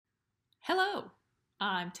Hello,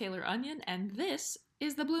 I'm Taylor Onion, and this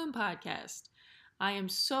is the Bloom Podcast. I am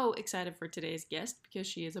so excited for today's guest because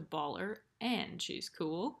she is a baller and she's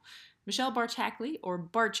cool. Michelle Bartsch-Hackley, or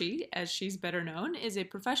Bartschy as she's better known, is a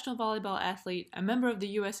professional volleyball athlete, a member of the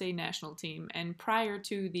USA national team, and prior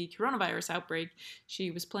to the coronavirus outbreak,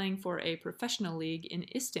 she was playing for a professional league in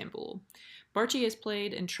Istanbul. Bartschy has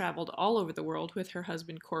played and traveled all over the world with her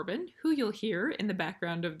husband Corbin, who you'll hear in the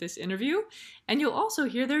background of this interview, and you'll also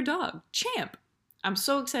hear their dog, Champ. I'm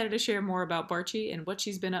so excited to share more about Bartschy and what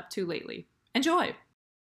she's been up to lately. Enjoy!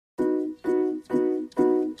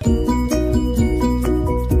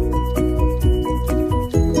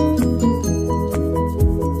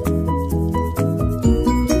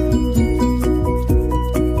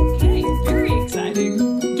 Okay, very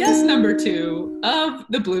exciting. Guest number 2 of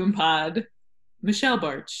the Bloom Pod, Michelle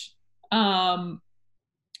Bartsch.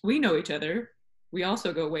 We know each other. We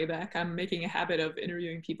also go way back. I'm making a habit of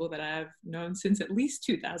interviewing people that I've known since at least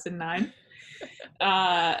 2009.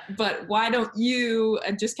 But why don't you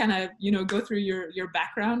just kind of, go through your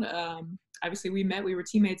background? Obviously, we were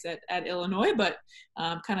teammates at Illinois, but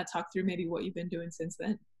kind of talk through maybe what you've been doing since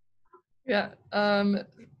then. Yeah,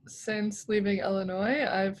 since leaving Illinois,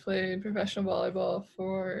 I've played professional volleyball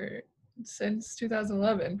since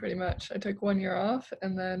 2011, pretty much. I took 1 year off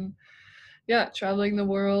and then, traveling the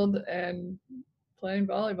world and playing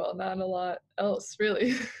volleyball, not a lot else,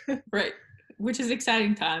 really. Right, which is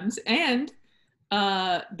exciting times. And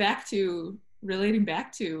relating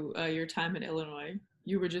back to your time in Illinois,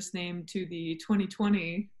 you were just named to the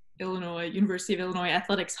 2020 University of Illinois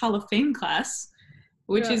Athletics Hall of Fame class,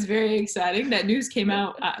 which is very exciting. That news came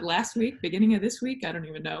out last week, beginning of this week, I don't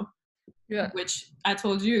even know. Yeah. Which I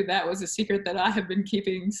told you that was a secret that I have been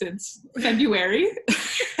keeping since February.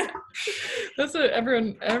 That's what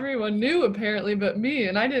everyone knew apparently but me,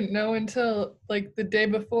 and I didn't know until like the day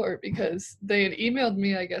before because they had emailed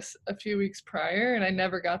me I guess a few weeks prior and I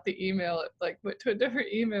never got the email. It like went to a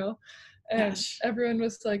different email and Everyone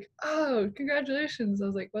was like, "Oh, congratulations." I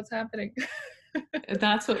was like, "What's happening?"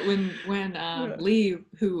 That's what when Lee,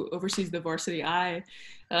 who oversees the varsity I,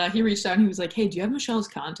 he reached out and he was like, "Hey, do you have Michelle's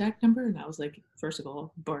contact number?" And I was like, first of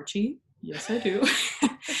all, Bartschy, yes I do.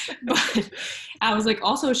 But I was like,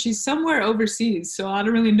 also she's somewhere overseas, so I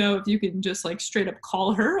don't really know if you can just like straight up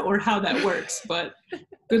call her or how that works, but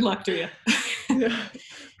good luck to you. Yeah,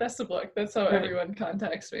 best of luck. That's how everyone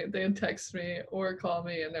contacts me. They text me or call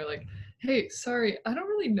me and they're like, "Hey, sorry, I don't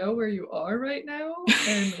really know where you are right now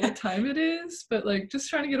and what time it is, but like just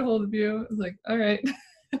trying to get a hold of you." I was like, all right.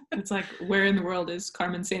 It's like, where in the world is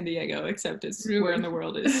Carmen Sandiego, except it's really? Where in the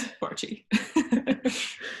world is Bartschy.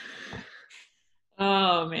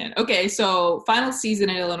 Oh man. Okay, so final season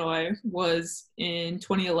at Illinois was in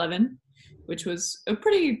 2011, which was a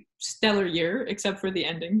pretty stellar year, except for the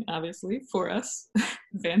ending, obviously, for us.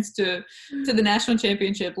 Advanced to the national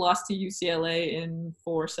championship, lost to UCLA in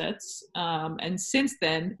 4 sets. And since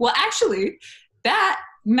then, well, actually, that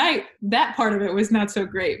night, that part of it was not so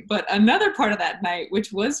great. But another part of that night,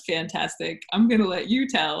 which was fantastic, I'm going to let you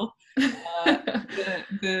tell.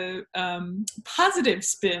 The positive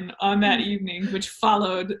spin on that evening, which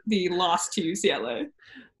followed the loss to UCLA.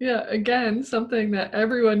 Yeah, again, something that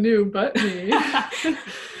everyone knew but me.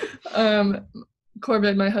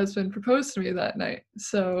 Corbin, my husband, proposed to me that night.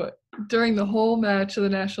 So during the whole match of the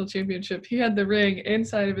national championship, he had the ring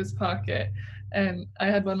inside of his pocket. And I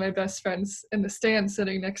had one of my best friends in the stand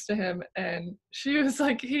sitting next to him. And she was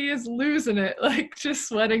like, he is losing it, like just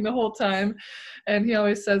sweating the whole time. And he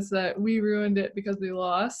always says that we ruined it because we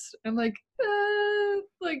lost. I'm like,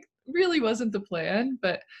 really wasn't the plan.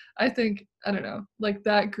 But I think, I don't know, like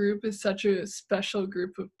that group is such a special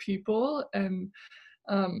group of people. And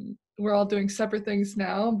we're all doing separate things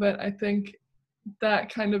now. But I think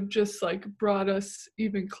that kind of just like brought us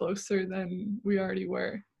even closer than we already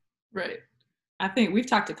were. Right. I think we've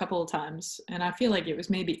talked a couple of times, and I feel like it was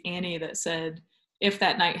maybe Annie that said if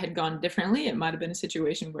that night had gone differently, it might have been a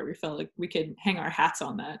situation where we felt like we could hang our hats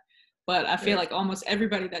on that. But I feel like almost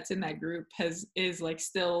everybody that's in that group is like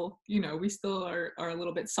still, we still are a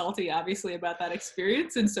little bit salty, obviously, about that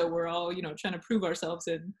experience. And so we're all, trying to prove ourselves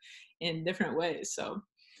in different ways. So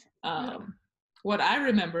what I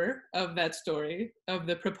remember of that story, of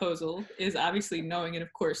the proposal, is obviously knowing, and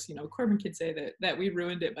of course, Corbin could say that we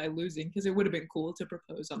ruined it by losing, because it would have been cool to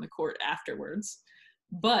propose on the court afterwards.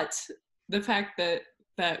 But the fact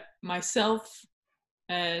that myself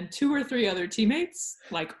and 2 or 3 other teammates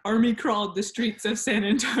like army crawled the streets of San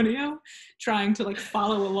Antonio trying to like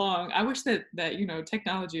follow along. I wish that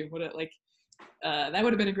technology would have like That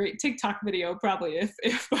would have been a great TikTok video probably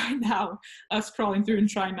if by now us crawling through and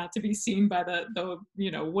trying not to be seen by the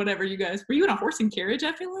whatever you guys were. You in a horse and carriage,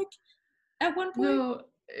 I feel like, at one point? No,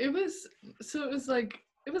 it was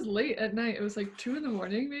late at night. It was like 2 in the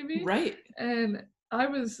morning maybe. Right. And I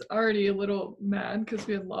was already a little mad because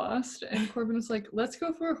we had lost, and Corbin was like, let's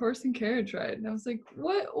go for a horse and carriage ride. And I was like,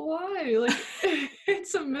 what? Why? Like,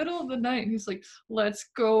 it's the middle of the night. And he's like, let's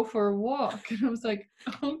go for a walk. And I was like,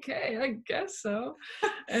 okay, I guess so.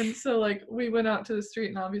 And so, like, we went out to the street,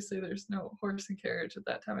 and obviously there's no horse and carriage at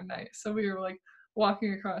that time of night. So we were, like,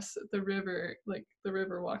 walking across the river, like, the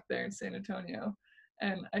river walk there in San Antonio.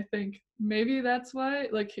 And I think maybe that's why,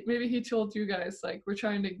 like, maybe he told you guys, like, we're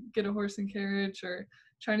trying to get a horse and carriage or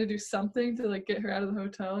trying to do something to, like, get her out of the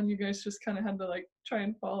hotel, and you guys just kind of had to, like, try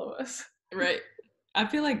and follow us. Right. I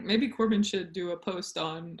feel like maybe Corbin should do a post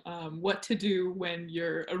on what to do when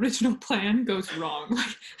your original plan goes wrong,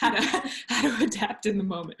 like how to adapt in the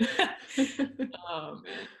moment. Oh,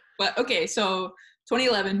 man. But okay, so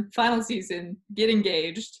 2011, final season, get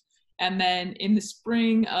engaged, and then in the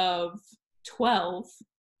spring of 12,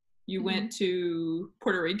 you went to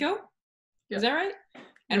Puerto Rico. Yep. Is that right?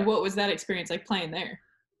 And yep. What was that experience like playing there?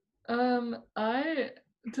 I,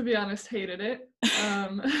 to be honest, hated it.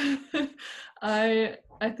 I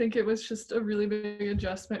think it was just a really big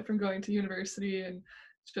adjustment from going to university, and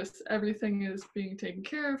just everything is being taken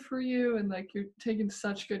care of for you, and like you're taken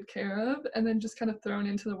such good care of, and then just kind of thrown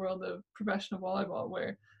into the world of professional volleyball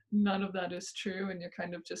where none of that is true, and you're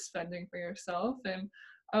kind of just fending for yourself. And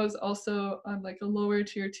I was also on like a lower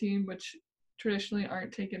tier team, which traditionally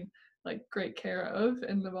aren't taken like great care of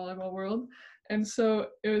in the volleyball world. And so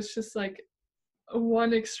it was just like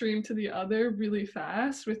one extreme to the other really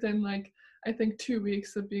fast. Within like, I think 2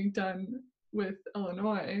 weeks of being done with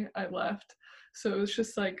Illinois, I left. So it was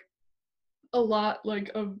just like a lot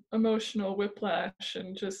like of emotional whiplash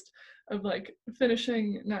and just of like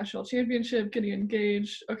finishing national championship, getting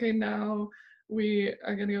engaged. Okay, now we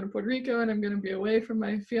are going to go to Puerto Rico, and I'm going to be away from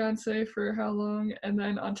my fiance for how long? And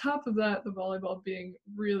then on top of that, the volleyball being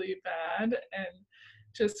really bad, and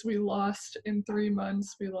just we lost in 3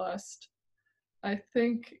 months. We lost, I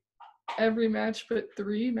think, every match but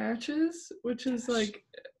 3 matches, which is like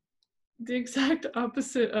the exact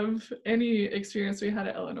opposite of any experience we had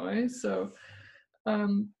at Illinois. So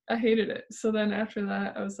I hated it. So then after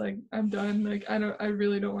that, I was like, I'm done. Like, I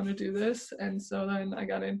really don't want to do this. And so then I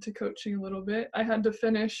got into coaching a little bit. I had to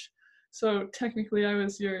finish. So technically I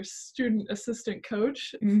was your student assistant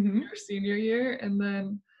coach your senior year. And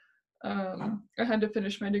then I had to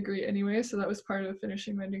finish my degree anyway. So that was part of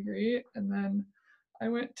finishing my degree. And then I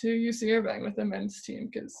went to UC Irvine with the men's team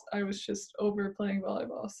because I was just over playing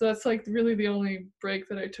volleyball. So that's like really the only break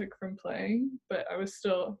that I took from playing, but I was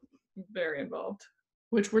still very involved.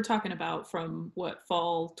 Which we're talking about from what,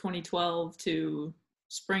 fall 2012 to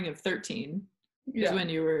spring of 13 is when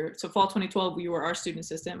you were, so fall 2012 you were our student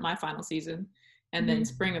assistant, my final season, and then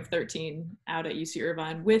spring of 13 out at UC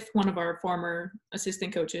Irvine with one of our former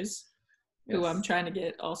assistant coaches, who I'm trying to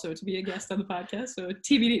get also to be a guest on the podcast. So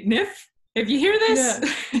TBD, Nif, if you hear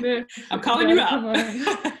this, I'm calling you out.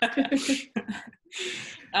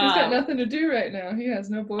 He's got nothing to do right now. He has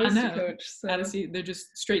no boys to coach. So. They're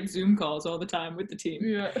just straight Zoom calls all the time with the team.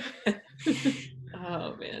 Yeah.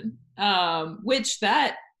 Oh, man. Which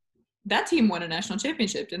that team won a national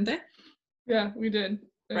championship, didn't they? Yeah, we did.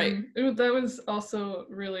 Right. That was also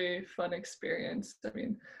really fun experience. I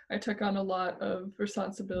mean, I took on a lot of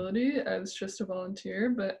responsibility as just a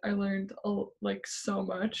volunteer, but I learned like so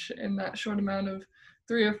much in that short amount of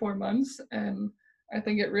 3 or 4 months, and I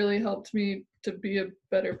think it really helped me to be a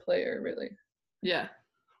better player, really. Yeah,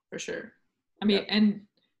 for sure. I mean, and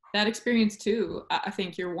that experience too, I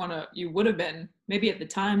think you would have been maybe at the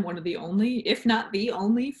time one of the only, if not the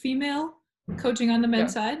only, female coaching on the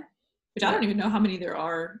men's side, which I don't even know how many there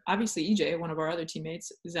are. Obviously, EJ, one of our other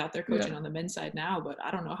teammates, is out there coaching on the men's side now, but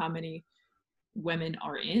I don't know how many women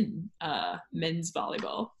are in men's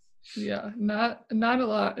volleyball. Yeah, not a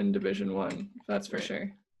lot in Division I, that's for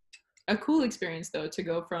sure. A cool experience, though, to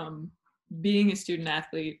go from being a student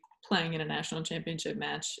athlete, playing in a national championship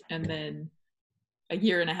match, and then a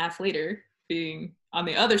year and a half later being on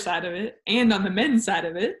the other side of it and on the men's side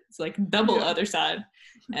of it. It's like double other side,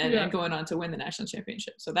 and going on to win the national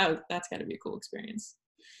championship. So that's got to be a cool experience.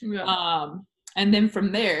 Yeah. And then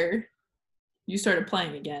from there, you started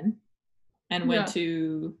playing again and went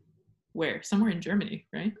to where? Somewhere in Germany,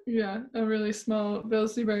 right? Yeah, a really small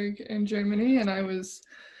Wilsberg in Germany, and I was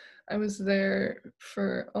there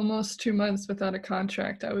for almost 2 months without a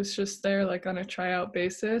contract. I was just there like on a tryout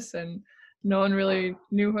basis, and no one really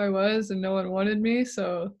knew who I was and no one wanted me.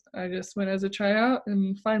 So I just went as a tryout,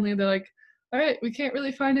 and finally they're like, all right, we can't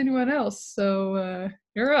really find anyone else. So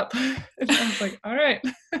you're up. And I was like, all right,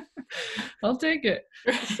 I'll take it.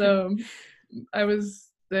 So I was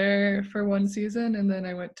there for 1 season, and then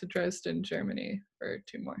I went to Dresden, Germany for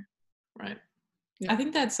 2 more. Right. Yeah. I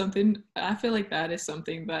think that's something, I feel like that is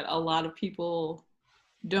something that a lot of people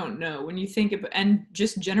don't know when you think about, and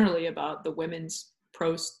just generally about the women's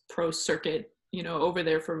pro circuit, you know, over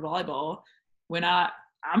there for volleyball. When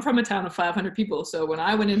I'm from a town of 500 people, so when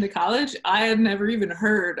I went into college, I had never even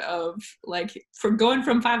heard of, like, for going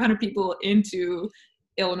from 500 people into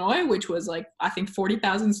Illinois, which was like I think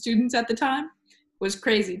 40,000 students at the time, was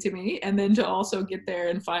crazy to me. And then to also get there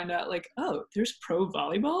and find out, like, oh, there's pro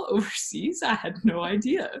volleyball overseas, I had no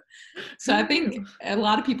idea. So I think a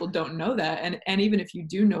lot of people don't know that, and even if you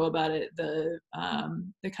do know about it, the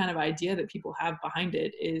kind of idea that people have behind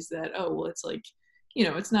it is that, oh, well, it's like, you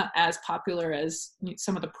know, it's not as popular as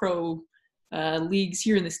some of the pro leagues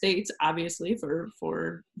here in the States, obviously,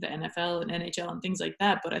 for the NFL and NHL and things like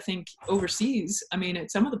that. But I think overseas, I mean,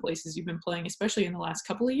 at some of the places you've been playing, especially in the last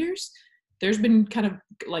couple of years, there's been kind of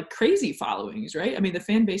like crazy followings, right? I mean, the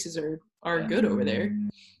fan bases are good over there,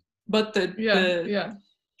 but the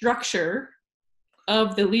structure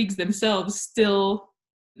of the leagues themselves still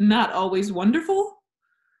not always wonderful.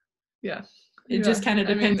 Yeah. It just kind of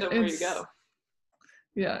depends on where you go.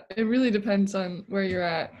 Yeah, it really depends on where you're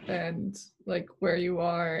at and like where you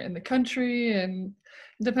are in the country, and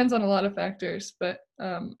it depends on a lot of factors. But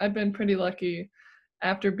I've been pretty lucky.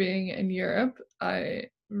 After being in Europe, I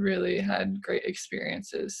really had great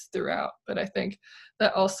experiences throughout. But I think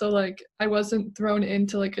that also, like, I wasn't thrown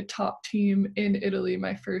into like a top team in Italy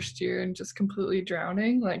my first year and just completely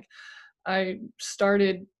drowning. Like, I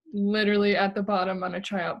started literally at the bottom on a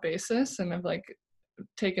tryout basis, and I've like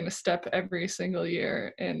taken a step every single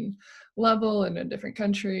year in level in a different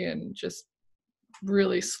country, and just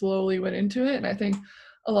really slowly went into it. And I think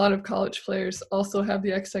a lot of college players also have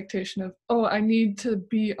the expectation of, oh, I need to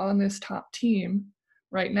be on this top team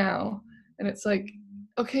right now. And it's like,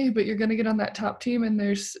 okay, but you're going to get on that top team, and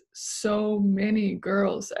there's so many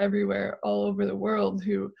girls everywhere all over the world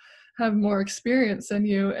who have more experience than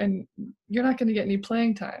you, and you're not going to get any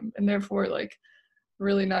playing time, and therefore, like,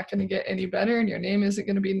 really not going to get any better, and your name isn't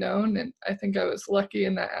going to be known. And I think I was lucky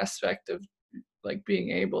in that aspect of like being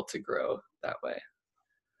able to grow that way.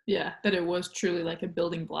 Yeah, that it was truly like a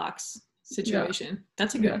building blocks situation. Yeah.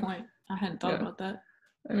 That's a good point. I hadn't thought about that.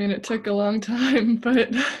 I mean, it took a long time, but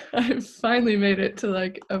I finally made it to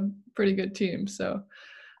like a pretty good team, so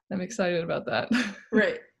I'm excited about that.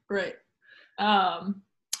 Right.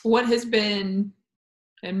 What has been,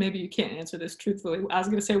 and maybe you can't answer this truthfully, I was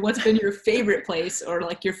going to say, what's been your favorite place, or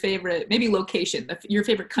like your favorite, maybe location, your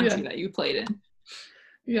favorite country that you played in?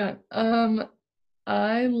 Yeah.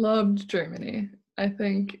 I loved Germany. I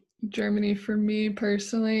think Germany for me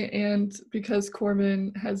personally, and because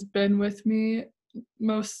Corbin has been with me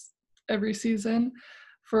most every season,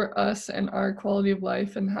 for us and our quality of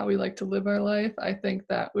life and how we like to live our life, I think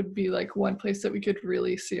that would be like one place that we could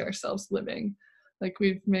really see ourselves living. Like,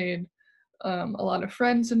 we've made a lot of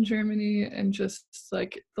friends in Germany, and just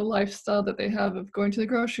like the lifestyle that they have of going to the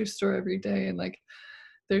grocery store every day, and like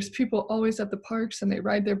there's people always at the parks and they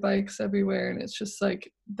ride their bikes everywhere, and it's just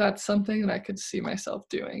like, that's something that I could see myself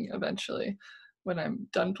doing eventually when I'm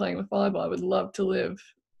done playing with volleyball. I would love to live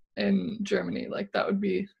in Germany. Like, that would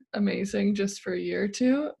be amazing just for a year or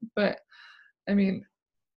two. But I mean,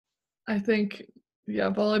 I think, yeah,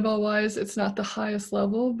 volleyball wise, it's not the highest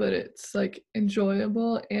level, but it's like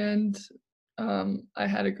enjoyable, and I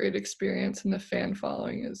had a great experience, and the fan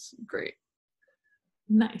following is great.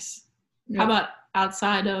 Nice. Yeah. How about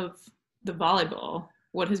outside of the volleyball,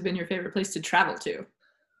 what has been your favorite place to travel to?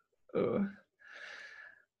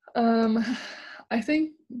 I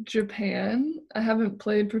think Japan. I haven't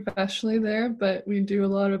played professionally there, but we do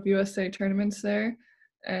a lot of USA tournaments there,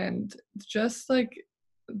 and just like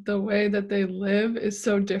the way that they live is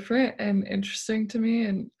so different and interesting to me,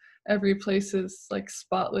 and every place is like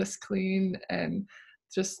spotless clean, and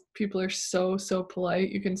just people are so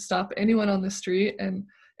polite. You can stop anyone on the street, and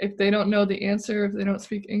if they don't know the answer, if they don't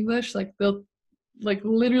speak English, like they'll like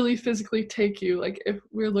literally physically take you. Like, if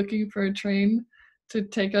we're looking for a train to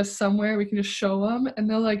take us somewhere, we can just show them, and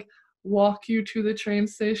they'll like walk you to the train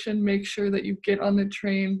station, make sure that you get on the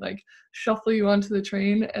train, like shuffle you onto the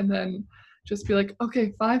train, and then just be like,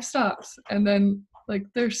 okay, 5 stops. And then like,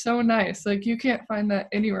 they're so nice. Like, you can't find that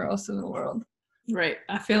anywhere else in the world. Right.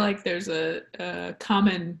 I feel like there's a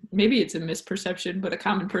common, maybe it's a misperception, but a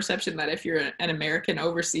common perception that if you're an American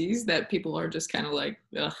overseas, that people are just kind of like,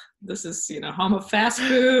 ugh, this is, home of fast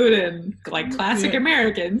food and like classic Yeah.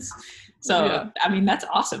 Americans. So, Yeah. I mean, that's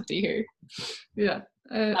awesome to hear. Yeah.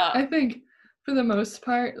 I think for the most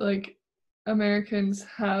part, like Americans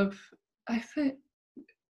have, I think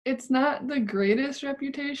it's not the greatest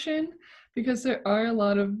reputation because there are a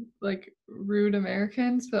lot of like rude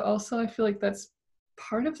Americans, but also I feel like that's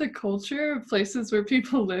part of the culture of places where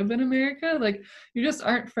people live in America. Like you just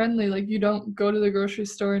aren't friendly. Like you don't go to the grocery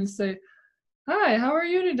store and say, "Hi, how are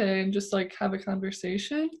you today?" and just like have a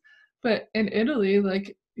conversation. But in Italy,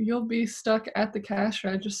 like you'll be stuck at the cash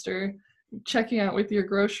register checking out with your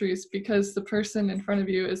groceries because the person in front of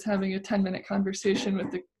you is having a 10-minute conversation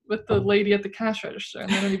with the lady at the cash register and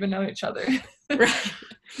they don't even know each other. Right.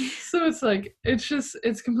 So it's like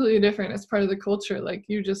it's completely different. It's part of the culture. Like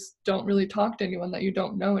you just don't really talk to anyone that you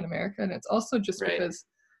don't know in America. And it's also just Right. because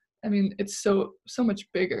I mean it's so much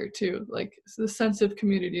bigger too. Like the sense of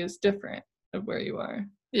community is different of where you are.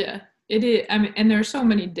 Yeah, it is. I mean, and there are so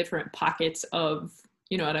many different pockets of,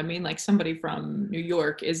 you know what I mean? Like somebody from New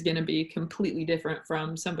York is going to be completely different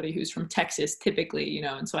from somebody who's from Texas typically,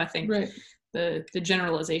 and so I think Right. the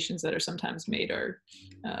generalizations that are sometimes made are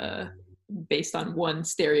based on one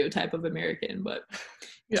stereotype of American. But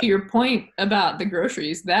to your point about the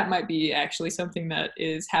groceries, that might be actually something that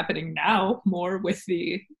is happening now more with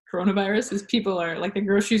the coronavirus, is people are like, the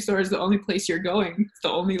grocery store is the only place you're going. It's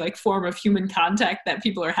the only like form of human contact that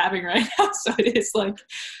people are having right now. So it is like,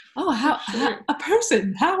 oh, how a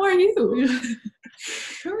person, how are you?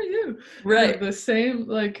 Who are you? Right. The same,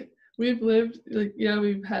 like we've lived, like, yeah,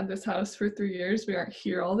 we've had this house for 3 years. We aren't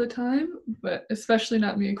here all the time, but especially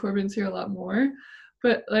not me. Corbin's here a lot more.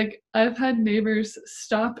 But like I've had neighbors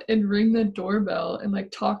stop and ring the doorbell and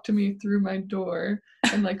like talk to me through my door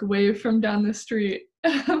and like wave from down the street.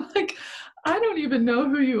 And I'm like, I don't even know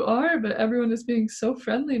who you are, but everyone is being so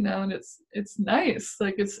friendly now, and it's nice.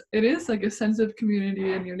 Like it is like a sense of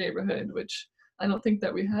community in your neighborhood, which I don't think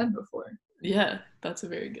that we had before. Yeah, that's a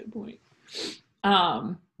very good point.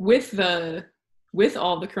 With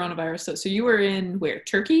all the coronavirus, so you were in where?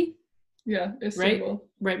 Turkey? Yeah, Istanbul.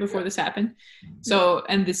 Right before this happened. So,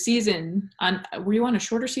 and the season were you on a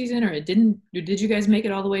shorter season, or did you guys make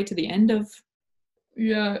it all the way to the end of?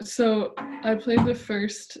 Yeah, so I played the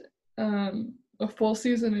first a full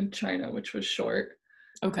season in China, which was short.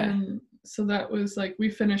 Okay. And so that was like we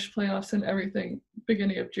finished playoffs and everything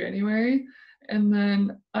beginning of January. And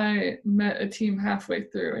then I met a team halfway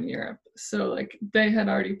through in Europe. So like they had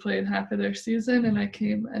already played half of their season and I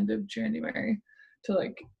came end of January to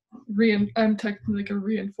like I'm technically like a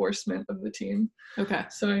reinforcement of the team. Okay.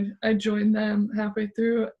 So I joined them halfway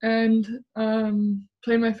through and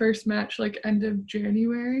played my first match like end of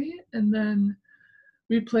January, and then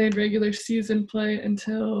we played regular season play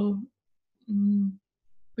until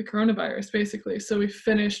the coronavirus basically. So we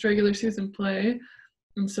finished regular season play,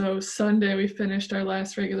 and so Sunday we finished our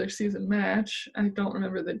last regular season match. I don't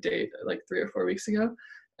remember the date, like 3 or 4 weeks ago.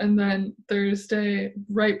 And then Thursday,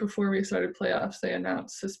 right before we started playoffs, they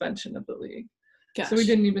announced suspension of the league. Gosh. So we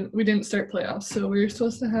didn't start playoffs. So we were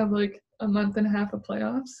supposed to have like a month and a half of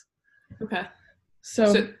playoffs. Okay.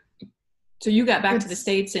 So you got back to the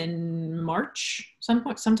States in March,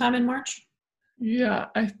 sometime in March? Yeah,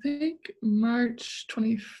 I think March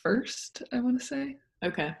 21st, I want to say.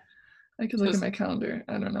 Okay. I could look at my calendar.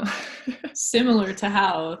 I don't know. Similar to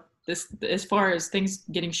how as far as things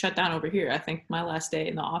getting shut down over here, I think my last day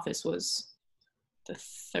in the office was the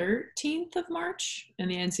 13th of March, and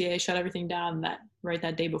the NCAA shut everything down that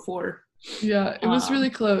day before. Yeah, it was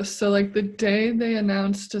really close. So like the day they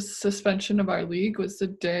announced a suspension of our league was the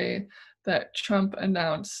day that Trump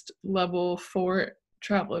announced level 4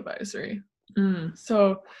 travel advisory.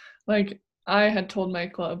 So like I had told my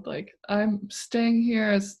club, like, I'm staying here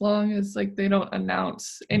as long as like they don't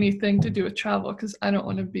announce anything to do with travel, because I don't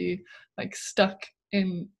want to be like stuck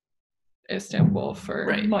in Istanbul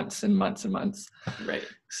for months and months and months. Right.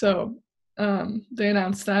 So they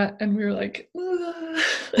announced that and we were like,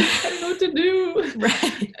 I don't know what to do.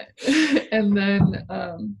 Right. And then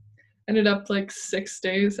ended up like 6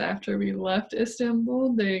 days after we left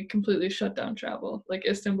Istanbul, they completely shut down travel. Like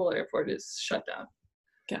Istanbul airport is shut down.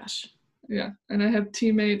 Gosh. Yeah, and I have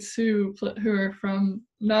teammates who are they're from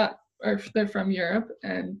Europe,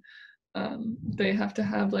 and they have to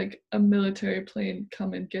have like a military plane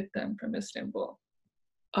come and get them from Istanbul.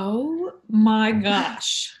 Oh my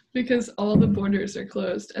gosh. Because all the borders are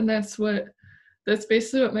closed, and that's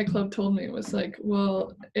basically what my club told me. It was like,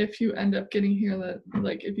 well, if you end up getting here, that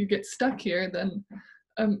like if you get stuck here, then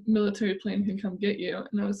a military plane can come get you.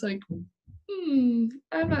 And I was like,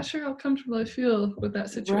 I'm not sure how comfortable I feel with that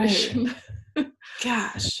situation. Right.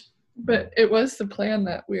 Gosh. But it was the plan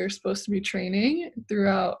that we were supposed to be training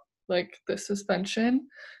throughout like the suspension,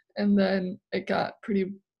 and then it got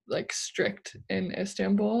pretty like strict in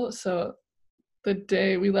Istanbul. So the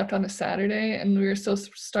day we left on a Saturday, and we were supposed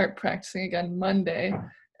to start practicing again Monday.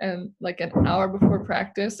 And like an hour before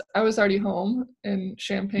practice, I was already home in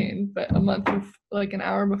Champaign, but like an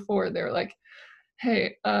hour before, they were like,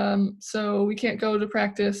 hey, so we can't go to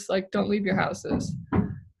practice, like don't leave your houses.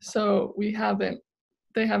 So they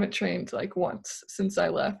haven't trained like once since I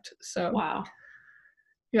left. So wow.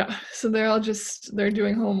 Yeah, so they're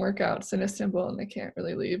doing home workouts in Istanbul, and they can't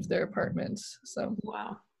really leave their apartments. So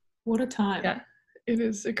wow, what a time. Yeah, it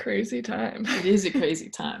is a crazy time. It is a crazy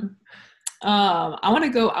time. I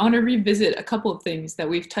want to revisit a couple of things that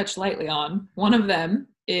we've touched lightly on. One of them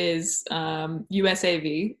is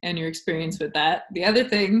USAV and your experience with that. The other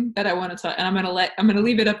thing that I want to talk, and I'm going to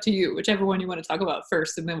leave it up to you, whichever one you want to talk about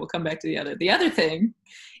first, and then we'll come back to the other. The other thing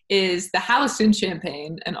is the house in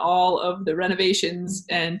Champaign and all of the renovations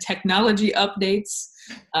and technology updates.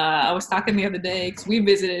 I was talking the other day because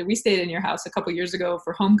we stayed in your house a couple years ago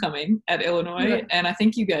for homecoming at Illinois. Yeah. And I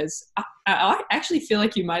think you guys, I actually feel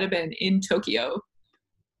like you might have been in Tokyo.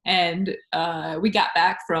 And we got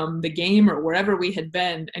back from the game or wherever we had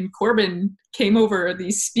been, and Corbin came over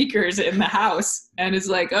these speakers in the house and is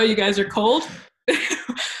like, "Oh, you guys are cold?"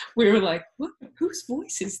 We were like, "What? Whose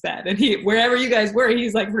voice is that?" And wherever you guys were,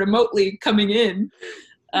 he's like remotely coming in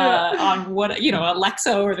on what,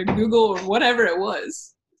 Alexa or the Google or whatever it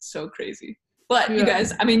was. So crazy. But you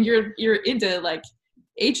guys, I mean, you're into like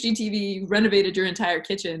HGTV, renovated your entire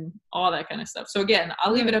kitchen, all that kind of stuff. So again,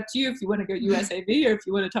 I'll leave it up to you if you want to go USAV or if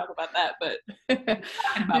you want to talk about that. But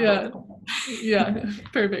yeah,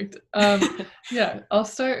 perfect. I'll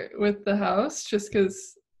start with the house just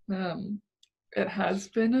because it has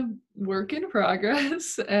been a work in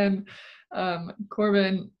progress, and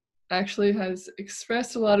Corbin actually has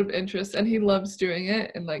expressed a lot of interest, and he loves doing it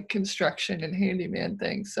in like construction and handyman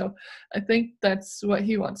things. So I think that's what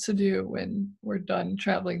he wants to do when we're done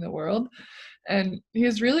traveling the world. And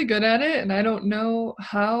he's really good at it, and I don't know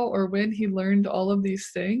how or when he learned all of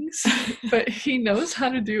these things, but he knows how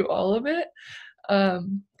to do all of it.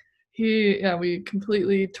 We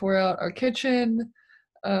completely tore out our kitchen.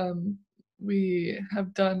 We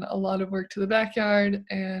have done a lot of work to the backyard,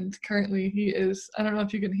 and currently he is, I don't know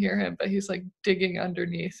if you can hear him, but he's like digging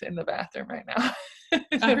underneath in the bathroom right now.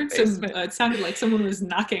 I heard it sounded like someone was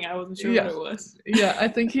knocking. I wasn't sure what it was. Yeah, I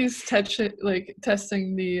think he's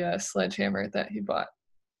testing the sledgehammer that he bought.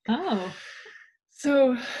 Oh.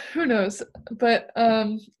 So who knows? But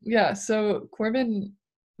so Corbin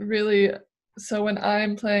really, so when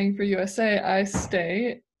I'm playing for USA, I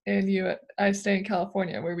stay in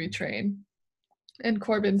California where we train. And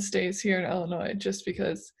Corbin stays here in Illinois just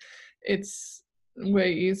because it's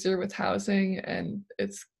way easier with housing, and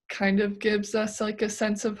it's kind of gives us like a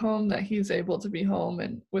sense of home that he's able to be home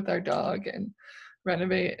and with our dog and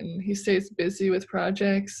renovate, and he stays busy with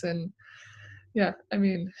projects. And I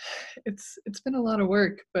mean, it's been a lot of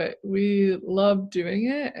work, but we love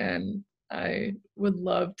doing it, and I would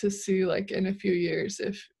love to see like in a few years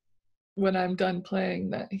if when I'm done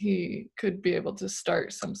playing that he could be able to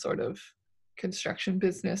start some sort of construction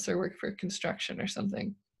business or work for construction or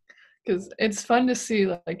something, because it's fun to see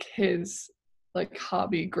like his like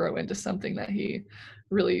hobby grow into something that he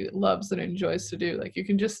really loves and enjoys to do. Like you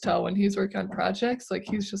can just tell when he's working on projects, like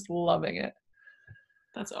he's just loving it.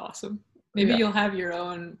 That's awesome. Maybe you'll have your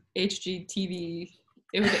own HGTV.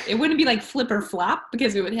 It wouldn't be like Flip or Flop,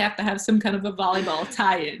 because it would have to have some kind of a volleyball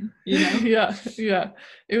tie-in, Yeah.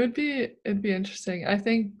 It'd be interesting. I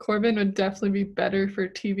think Corbin would definitely be better for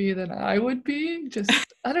TV than I would be. Just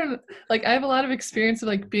I don't know. Like I have a lot of experience of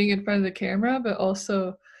like being in front of the camera, but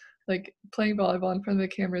also like playing volleyball in front of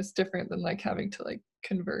the camera is different than like having to like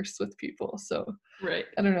converse with people. So right.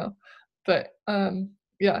 I don't know. But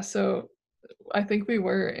so I think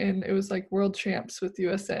it was like World Champs with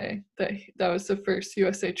USA. That was the first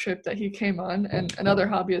USA trip that he came on, and another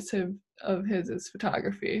hobby of his is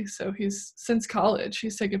photography. So since college,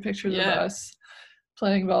 he's taken pictures of us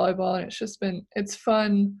playing volleyball, and it's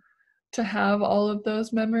fun to have all of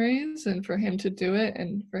those memories, and for him to do it,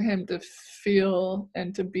 and for him to feel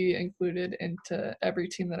and to be included into every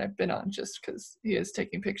team that I've been on, just because he is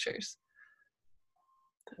taking pictures.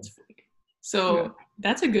 That's funny. So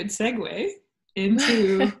that's a good segue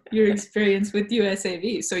into your experience with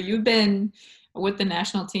USAV. So you've been with the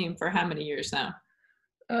national team for how many years now?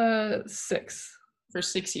 6. for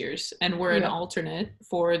 6 years, and we're an Yeah. alternate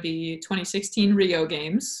for the 2016 Rio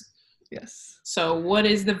Games. Yes. So what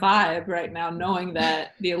is the vibe right now, knowing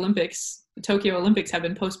that the Tokyo Olympics have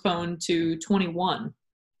been postponed to 21?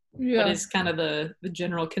 Yeah. What is kind of the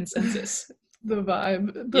general consensus? The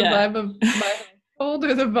vibe Yeah. vibe of my household,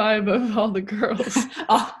 or the vibe of all the girls?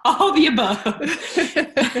 all the above.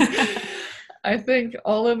 I think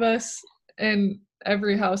all of us in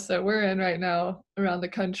every house that we're in right now around the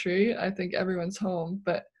country, I think everyone's home,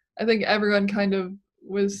 but I think everyone kind of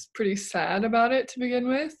was pretty sad about it to begin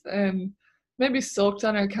with, and maybe sulked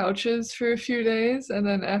on our couches for a few days, and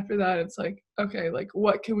then after that it's like, okay, like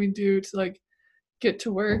what can we do to like get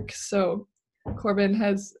to work? So Corbin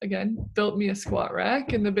has again built me a squat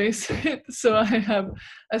rack in the basement, so I have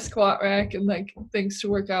a squat rack and like things to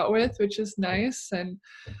work out with, which is nice. And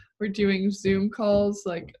we're doing Zoom calls,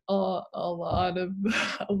 like a lot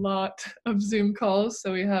of Zoom calls.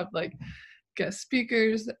 So we have like guest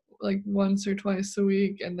speakers like once or twice a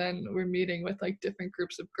week, and then we're meeting with like different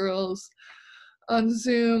groups of girls on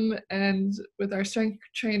Zoom and with our strength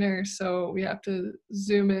trainer. So we have to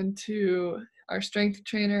Zoom into our strength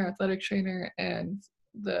trainer, athletic trainer, and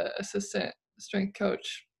the assistant strength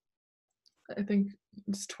coach. I think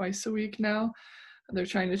it's twice a week now. They're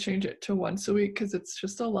trying to change it to once a week because it's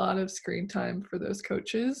just a lot of screen time for those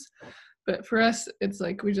coaches. But for us, it's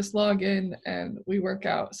like we just log in and we work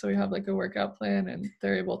out. So we have like a workout plan, and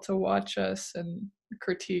they're able to watch us and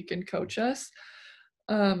critique and coach us.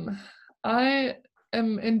 I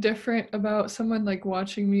am indifferent about someone like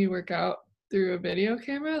watching me work out through a video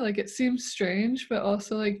camera. Like it seems strange, but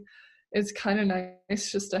also like it's kind of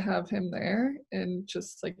nice just to have him there, and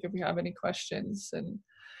just like if we have any questions. And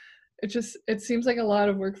it seems like a lot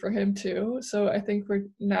of work for him too. So I think we're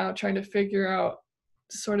now trying to figure out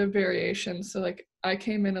sort of variations. So like I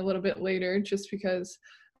came in a little bit later just because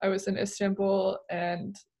I was in Istanbul,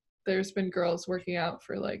 and there's been girls working out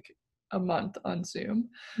for like a month on Zoom.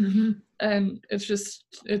 Mm-hmm. And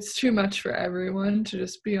it's too much for everyone to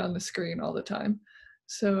just be on the screen all the time.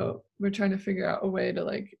 So we're trying to figure out a way to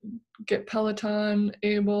like get Peloton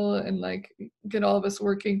able, and like get all of us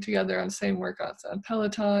working together on same workouts on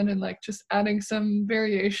Peloton, and like just adding some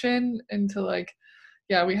variation into like,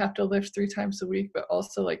 yeah, we have to lift 3 times a week, but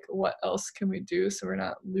also like what else can we do so we're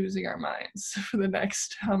not losing our minds for the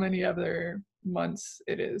next how many other months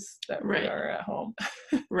it is that we are at home.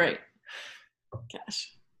 Right.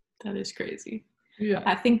 Gosh, that is crazy. Yeah.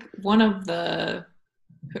 I think one of the,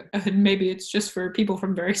 maybe it's just for people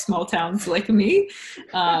from very small towns like me,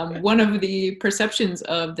 one of the perceptions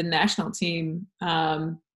of the national team,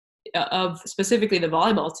 of specifically the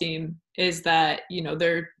volleyball team, is that, you know,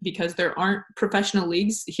 because there aren't professional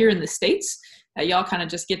leagues here in the States, that y'all kind of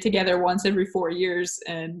just get together once every 4 years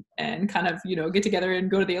and kind of, you know, get together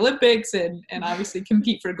and go to the Olympics and obviously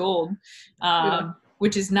compete for gold,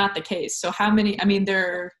 which is not the case. So how many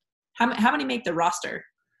make the roster?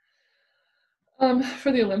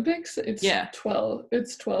 For the Olympics, it's 12.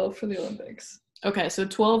 It's 12 for the Olympics. Okay, so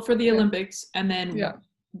 12 for the Olympics, and then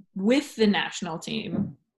with the national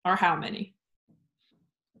team are how many?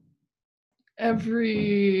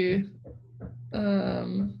 Every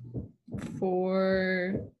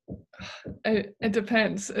it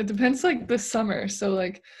depends. It depends like the summer. So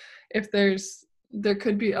like if there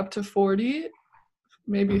could be up to 40,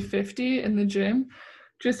 maybe 50 in the gym,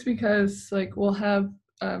 just because like we'll have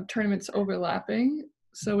tournaments overlapping.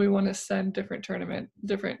 So we want to send different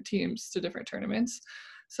teams to different tournaments.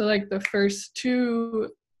 So like the first 2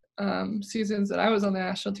 seasons that I was on the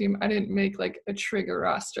national team, I didn't make like a trigger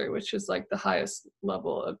roster, which is like the highest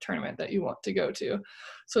level of tournament that you want to go to.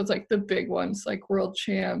 So it's like the big ones like World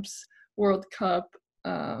Champs, World Cup.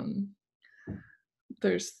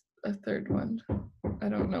 There's a third one. I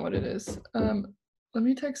don't know what it is. Let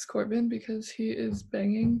me text Corbin because he is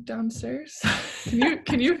banging downstairs.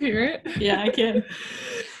 Can you hear it? Yeah, I can.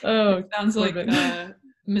 Oh, it sounds Corbin. Like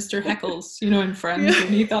Mr. Heckles, you know, in Friends,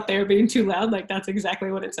 when he thought they were being too loud. Like that's exactly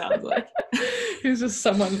what it sounds like. He's just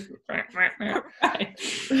someone. Right.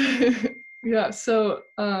 Yeah. So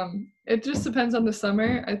it just depends on the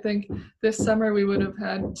summer. I think this summer we would have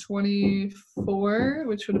had 24,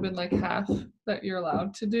 which would have been like half that you're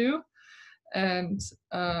allowed to do, and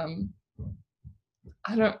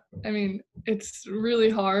it's really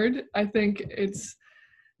hard. I think it's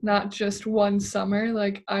not just one summer.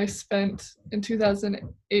 Like I spent in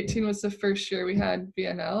 2018 was the first year we had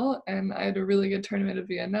VNL, and I had a really good tournament of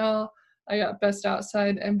VNL. I got best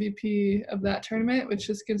outside MVP of that tournament, which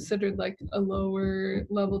is considered like a lower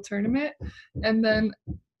level tournament. And then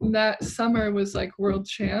that summer was like World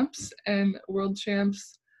Champs, and World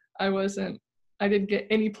Champs I didn't get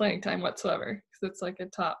any playing time whatsoever because that's like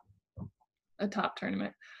a top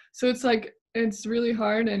tournament. So it's like, it's really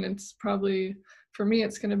hard, and it's probably, for me,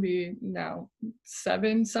 it's going to be now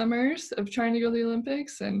 7 summers of trying to go to the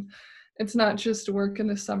Olympics, and it's not just work in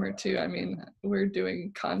the summer too. I mean, we're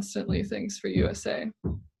doing constantly things for USA.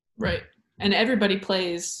 Right. And everybody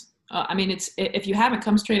plays, I mean, it's, if you haven't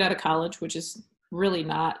come straight out of college, which is really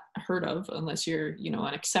not heard of unless you're, you know,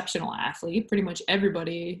 an exceptional athlete, pretty much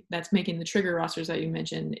everybody that's making the trigger rosters that you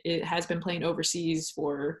mentioned, it has been playing overseas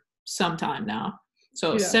for some time now.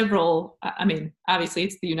 So several, I mean, obviously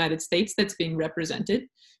it's the United States that's being represented,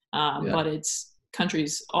 but it's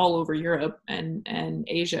countries all over Europe and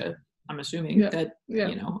Asia, I'm assuming, that,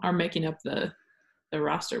 you know, are making up the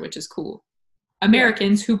roster, which is cool.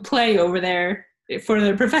 Americans who play over there for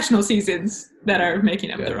their professional seasons that are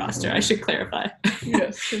making up the roster. I should clarify.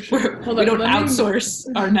 Yes, for sure. We don't outsource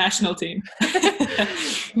our national team.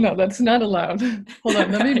 No, that's not allowed. Hold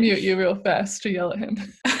on, let me mute you real fast to yell at him.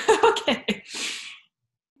 Okay.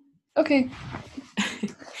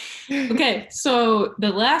 Okay, so the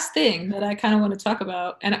last thing that I kind of want to talk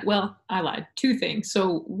about, and well, I lied, 2 things.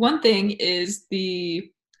 So one thing is the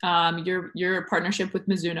your partnership with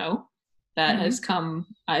Mizuno that has come,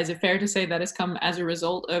 is it fair to say that has come as a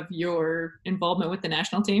result of your involvement with the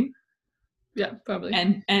national team? Yeah, probably.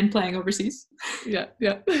 And playing overseas? Yeah.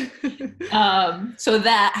 So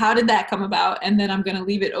how did that come about? And then I'm going to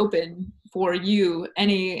leave it open for you.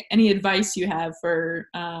 Any advice you have for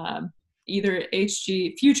either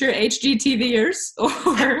future HGTVers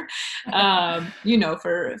or, you know,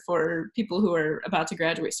 for people who are about to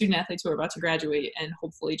graduate, student athletes who are about to graduate and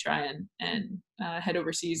hopefully try and head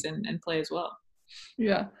overseas and play as well.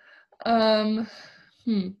 Yeah.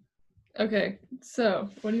 Okay. So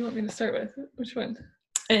what do you want me to start with? Which one?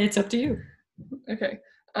 It's up to you. Okay.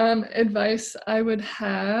 Advice I would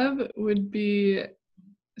have would be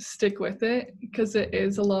stick with it, because it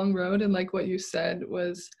is a long road. And like what you said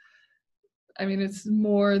was, I mean, it's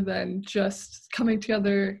more than just coming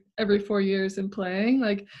together every 4 years and playing.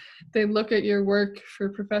 Like, they look at your work for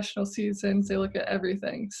professional seasons, they look at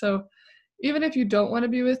everything. So even if you don't want to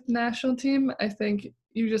be with the national team, I think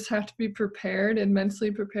you just have to be prepared and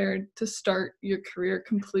mentally prepared to start your career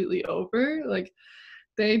completely over. Like,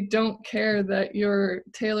 they don't care that you're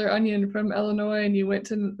Taylor Onion from Illinois and you went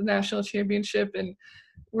to the national championship and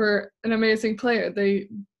were an amazing player. They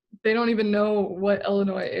don't even know what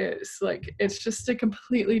Illinois is. Like, it's just a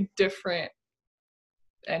completely different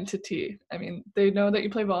entity. I mean, they know that you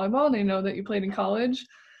play volleyball and they know that you played in college.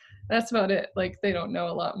 That's about it. Like, they don't know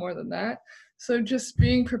a lot more than that. So just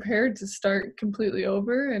being prepared to start completely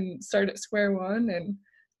over and start at square one and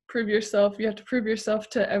prove yourself. You have to prove yourself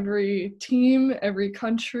to every team, every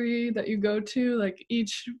country that you go to. Like,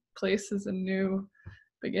 each place is a new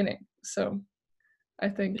beginning. So I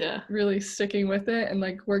think really sticking with it and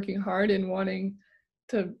like working hard and wanting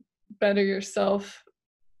to better yourself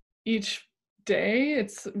each day.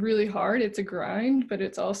 It's really hard. It's a grind, but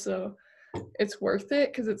it's worth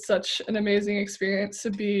it, because it's such an amazing experience to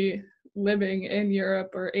be living in Europe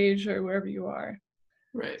or Asia or wherever you are.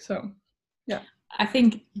 Right. So, yeah. I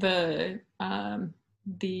think the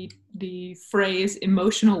phrase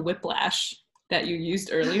emotional whiplash that you used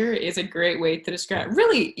earlier is a great way to describe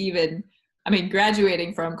really even, I mean,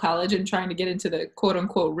 graduating from college and trying to get into the quote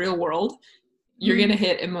unquote real world, you're going to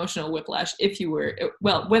hit emotional whiplash if you were,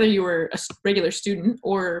 well, whether you were a regular student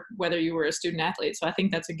or whether you were a student athlete. So I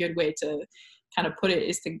think that's a good way to kind of put it,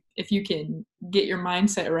 is to, if you can get your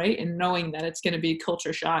mindset right and knowing that it's going to be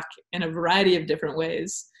culture shock in a variety of different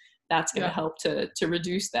ways, that's going to help to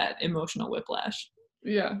reduce that emotional whiplash.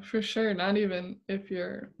 Yeah, for sure. Not even if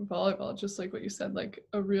you're volleyball, just like what you said, like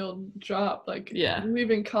a real job. Like,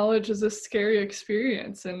 leaving college is a scary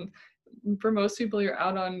experience. And for most people, you're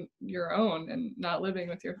out on your own and not living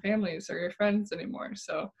with your families or your friends anymore.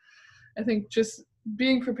 So I think just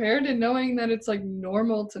being prepared and knowing that it's like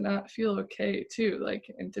normal to not feel okay too, like,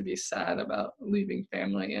 and to be sad about leaving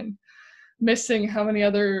family and missing how many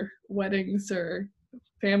other weddings or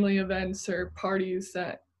family events or parties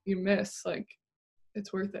that you miss. Like,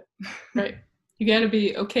 it's worth it. Right. You got to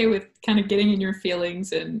be okay with kind of getting in your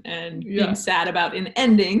feelings and being sad about an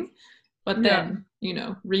ending, but then, you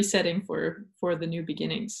know, resetting for the new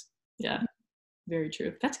beginnings. Yeah. Very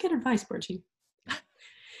true. That's good advice, Bartsch.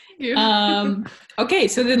 Okay.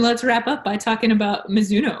 So then let's wrap up by talking about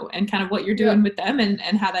Mizuno and kind of what you're doing with them and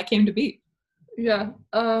how that came to be. Yeah.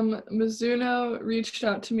 Mizuno reached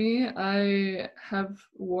out to me. I have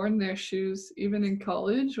worn their shoes even in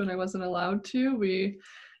college when I wasn't allowed to. We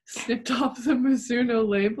snipped off the Mizuno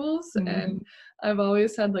labels, and I've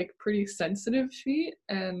always had like pretty sensitive feet,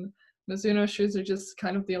 and Mizuno shoes are just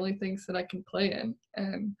kind of the only things that I can play in.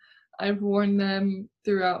 And I've worn them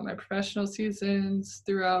throughout my professional seasons,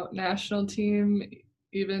 throughout national team,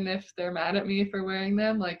 even if they're mad at me for wearing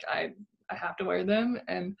them, like I have to wear them.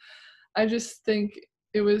 And I just think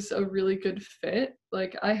it was a really good fit.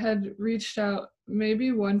 Like I had reached out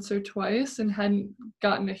maybe once or twice and hadn't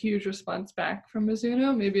gotten a huge response back from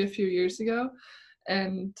Mizuno, maybe a few years ago.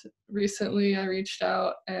 And recently I reached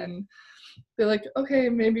out and they're like, okay,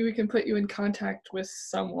 maybe we can put you in contact with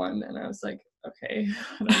someone. And I was like, okay,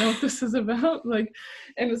 I don't know what this is about. Like,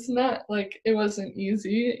 and it's not like, it wasn't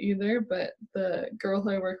easy either, but the girl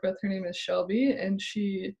who I work with, her name is Shelby, and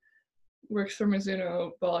she works for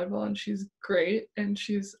Mizuno Volleyball, and she's great, and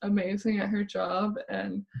she's amazing at her job,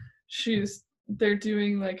 and they're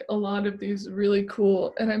doing like a lot of these really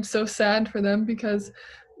cool, and I'm so sad for them because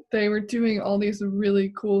they were doing all these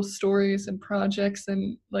really cool stories and projects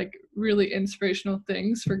and like really inspirational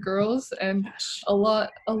things for girls, and a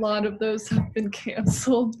lot of those have been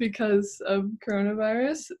canceled because of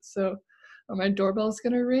coronavirus. So my doorbell's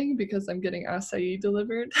gonna ring because I'm getting acai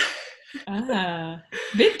delivered.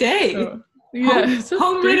 Big day. So, yeah,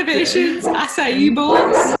 home renovations, acai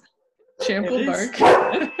bowls, Chample bark.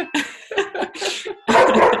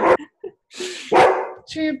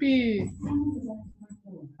 Champy,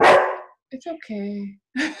 it's okay.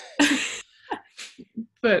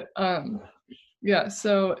 But yeah,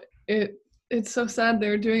 so it's so sad.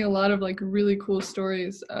 They're doing a lot of like really cool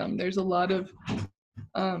stories. There's a lot of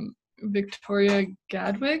Victoria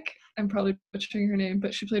Gadwick, I'm probably butchering her name,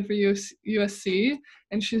 but she played for USC,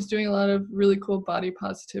 and she's doing a lot of really cool body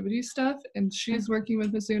positivity stuff, and she's working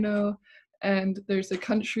with Mizuno. And there's a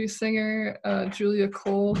country singer, Julia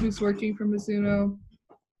Cole, who's working for Mizuno.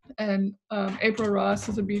 And April Ross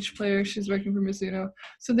is a beach player. She's working for Mizuno.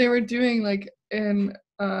 So they were doing like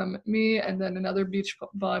me and then another beach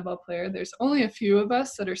volleyball player. There's only a few of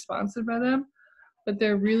us that are sponsored by them, but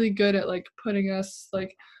they're really good at like putting us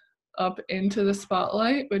like up into the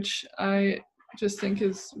spotlight, which I just think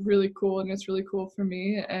is really cool, and it's really cool for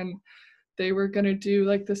me. And they were gonna do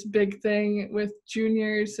like this big thing with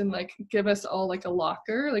juniors and like give us all like a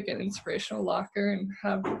locker, like an inspirational locker, and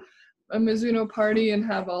have a Mizuno party and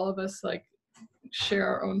have all of us like share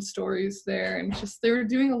our own stories there. And just they were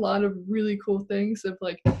doing a lot of really cool things of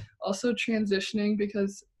like also transitioning,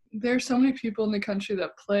 because there's so many people in the country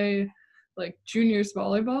that play like juniors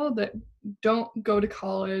volleyball that don't go to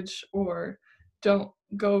college or don't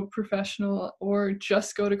go professional or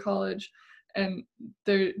just go to college, and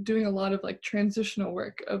they're doing a lot of like transitional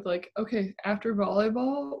work of like, okay, after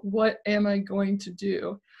volleyball, what am I going to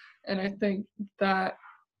do? And I think that,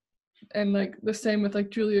 and like the same with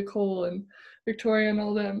like Julia Cole and Victoria and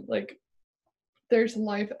all them, like there's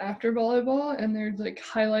life after volleyball, and they're like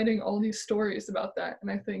highlighting all these stories about that.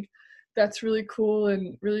 And I think that's really cool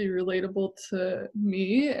and really relatable to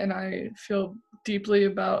me, and I feel deeply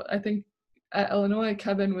about, I think at Illinois,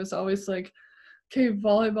 Kevin was always like, okay,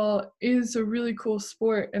 volleyball is a really cool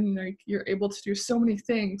sport, and like you're able to do so many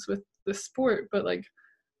things with the sport, but like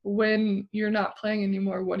when you're not playing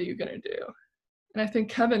anymore, what are you gonna do? And I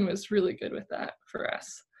think Kevin was really good with that for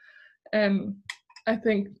us. And I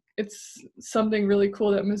think it's something really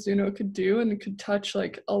cool that Mizuno could do, and it could touch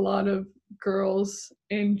like a lot of girls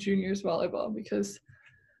in juniors volleyball, because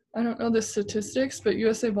I don't know the statistics, but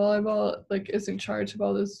USA Volleyball like is in charge of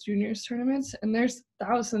all those juniors tournaments, and there's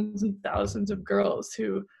thousands and thousands of girls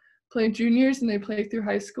who play juniors and they play through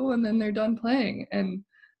high school and then they're done playing, and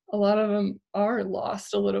a lot of them are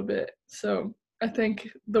lost a little bit. So I think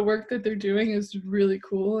the work that they're doing is really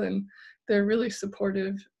cool, and they're really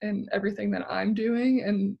supportive in everything that I'm doing,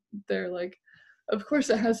 and they're like, of course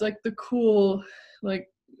it has like the cool like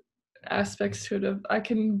aspects to it of I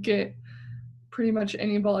can get pretty much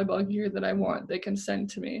any volleyball gear that I want, they can send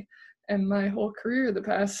to me. And my whole career, the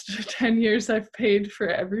past 10 years, I've paid for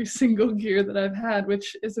every single gear that I've had,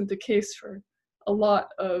 which isn't the case for a lot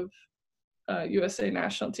of USA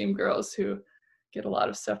national team girls who get a lot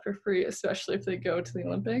of stuff for free, especially if they go to the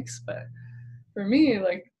Olympics. But for me,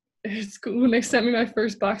 like, it's cool. When they sent me my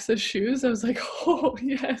first box of shoes, I was like, oh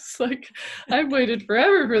yes, like I've waited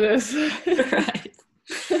forever for this.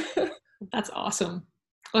 Right. That's awesome.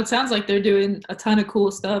 Well, it sounds like they're doing a ton of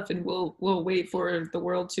cool stuff, and we'll wait for the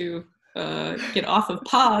world to get off of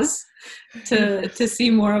pause to see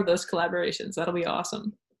more of those collaborations. That'll be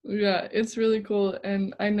awesome. Yeah, it's really cool.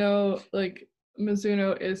 And I know like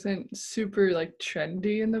Mizuno isn't super like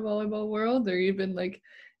trendy in the volleyball world. They're even like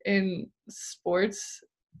in sports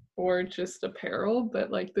or just apparel, but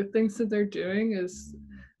like the things that they're doing is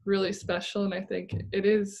really special. And I think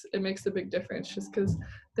it makes a big difference, just because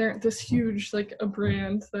they're this huge, like a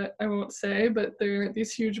brand that I won't say, but they're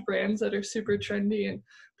these huge brands that are super trendy and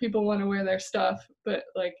people want to wear their stuff, but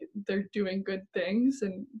like they're doing good things.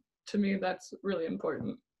 And to me, that's really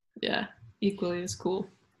important. Yeah, equally as cool.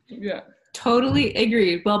 Yeah. Totally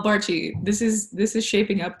agreed. Well, Bartsch, this is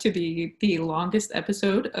shaping up to be the longest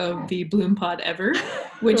episode of the Bloom Pod ever,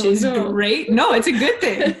 which is great. No, it's a good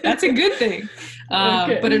thing. That's a good thing.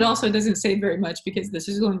 Okay. But it also doesn't say very much because this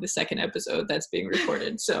is only the second episode that's being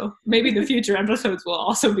recorded. So maybe the future episodes will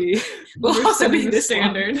also be the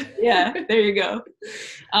standard. Long. Yeah, there you go.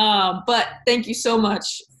 But thank you so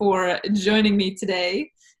much for joining me today.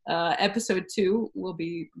 Episode 2 will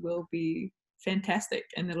be fantastic,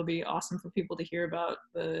 and it'll be awesome for people to hear about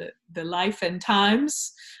the life and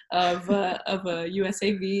times of a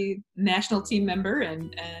USAV national team member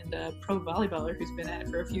and a pro volleyballer who's been at it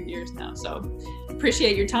for a few years now. So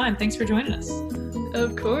appreciate your time. Thanks for joining us.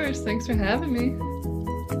 Of course. Thanks for having me.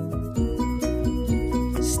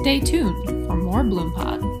 Stay tuned for more Bloom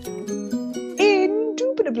Pod.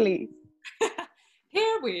 Indubitably.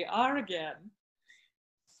 Here we are again.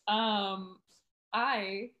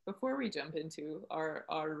 Before we jump into our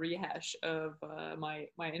rehash of my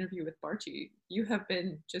interview with Bartsch, you have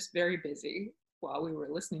been just very busy while we were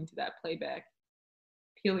listening to that playback,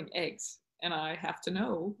 peeling eggs, and I have to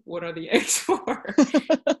know, what are the eggs for?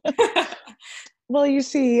 Well, you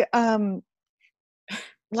see,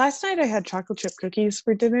 last night I had chocolate chip cookies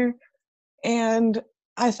for dinner, and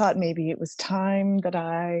I thought maybe it was time that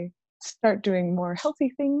I start doing more healthy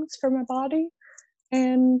things for my body,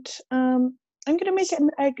 and I'm going to make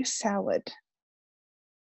an egg salad.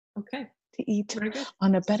 Okay. To eat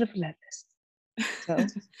on a bed of lettuce. So,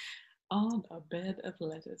 on a bed of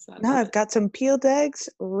lettuce. Now I've got some peeled eggs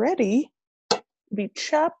ready to be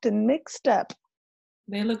chopped and mixed up.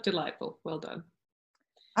 They look delightful. Well done.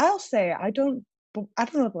 I'll say I don't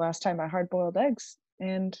know the last time I hard-boiled eggs,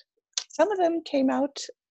 and some of them came out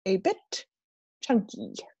a bit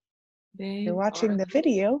chunky. You're watching the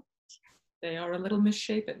video. They are a little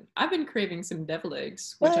misshapen. I've been craving some deviled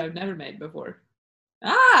eggs, which I've never made before.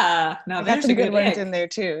 Now there's a good ones in there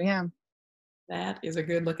too. Yeah, that is a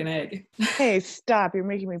good looking egg. Hey, stop! You're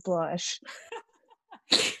making me blush.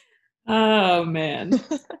 Oh man.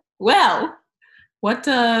 Well,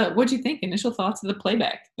 what'd you think? Initial thoughts of the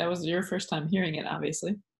playback? That was your first time hearing it,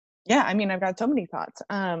 obviously. Yeah, I mean, I've got so many thoughts.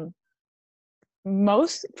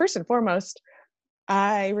 First and foremost,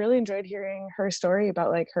 I really enjoyed hearing her story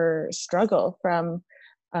about like her struggle from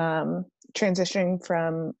transitioning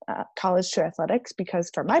from college to athletics, because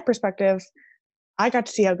from my perspective, I got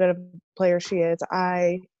to see how good a player she is.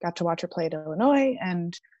 I got to watch her play at Illinois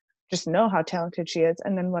and just know how talented she is.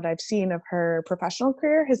 And then what I've seen of her professional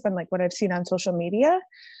career has been like what I've seen on social media.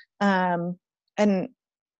 And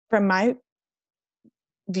from my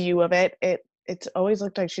view of it, it's always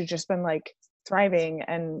looked like she's just been like thriving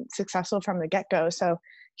and successful from the get-go. So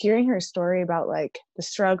hearing her story about like the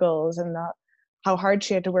struggles and how hard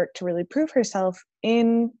she had to work to really prove herself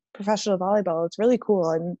in professional volleyball, it's really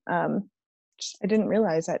cool. And I didn't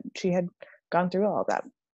realize that she had gone through all of that.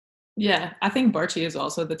 Yeah, I think Bartsch is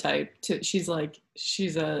also the type she's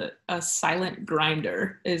a silent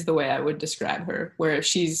grinder is the way I would describe her, where if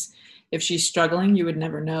she's struggling, you would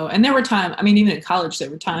never know. And there were times, I mean, even in college,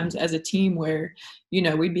 there were times as a team where,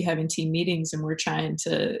 we'd be having team meetings and we're trying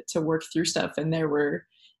to work through stuff. And there were,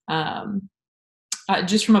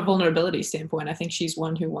 just from a vulnerability standpoint, I think she's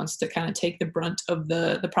one who wants to kind of take the brunt of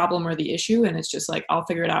the problem or the issue. And it's just like, I'll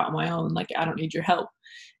figure it out on my own. Like, I don't need your help.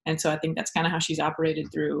 And so I think that's kind of how she's operated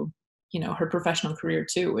through, her professional career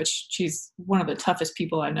too, which she's one of the toughest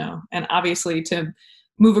people I know. And obviously to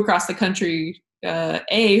move across the country,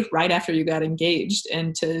 right after you got engaged,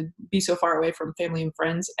 and to be so far away from family and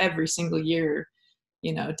friends every single year,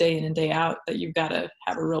 day in and day out, that you've got to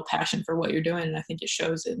have a real passion for what you're doing. And I think it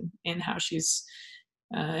shows in how she's,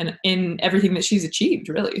 and in everything that she's achieved,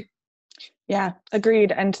 really. Yeah,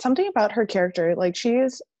 agreed. And something about her character, like she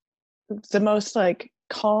is the most like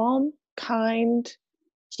calm, kind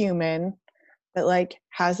human that like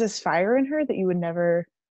has this fire in her that you would never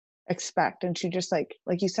expect. And she just like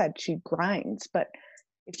you said, she grinds. But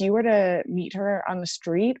if you were to meet her on the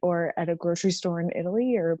street or at a grocery store in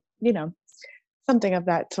Italy, or something of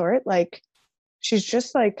that sort, like she's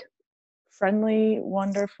just like friendly,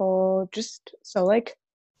 wonderful, just so like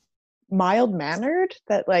mild mannered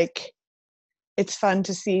that like it's fun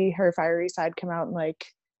to see her fiery side come out. And like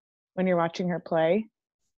when you're watching her play,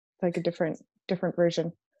 it's like a different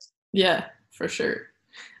version. Yeah, for sure.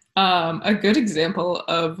 A good example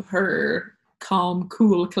of her calm,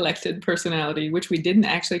 cool, collected personality, which we didn't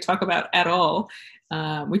actually talk about at all,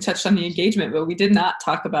 we touched on the engagement, but we did not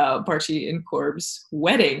talk about Bartsch and Corb's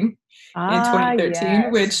wedding in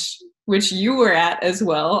 2013, Yes. which you were at as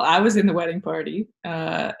well. I was in the wedding party,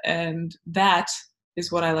 and that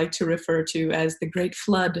is what I like to refer to as the Great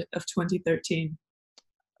Flood of 2013.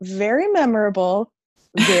 Very memorable,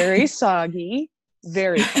 very soggy,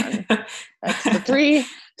 very fun. That's the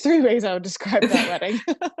three ways I would describe that wedding.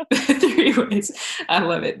 3 ways. I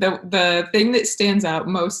love it. The thing that stands out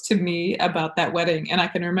most to me about that wedding, and I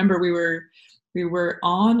can remember we were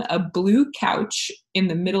on a blue couch in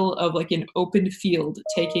the middle of like an open field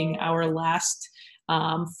taking our last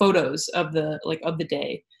photos of the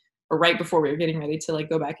day, or right before we were getting ready to like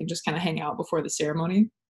go back and just kind of hang out before the ceremony.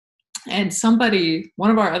 And one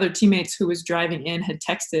of our other teammates who was driving in had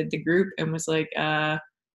texted the group and was like,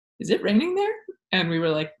 is it raining there? And we were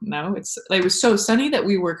like, no, it was so sunny that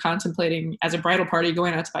we were contemplating as a bridal party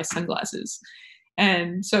going out to buy sunglasses.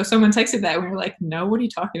 And so someone texted that and we were like, no, what are you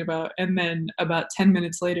talking about? And then about 10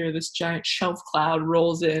 minutes later, this giant shelf cloud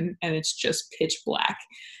rolls in and it's just pitch black.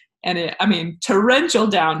 And torrential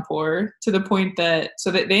downpour to the point that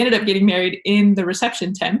they ended up getting married in the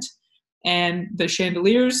reception tent, and the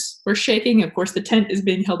chandeliers were shaking. Of course, the tent is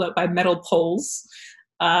being held up by metal poles.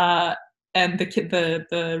 And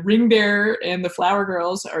the ring bearer and the flower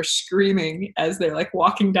girls are screaming as they're like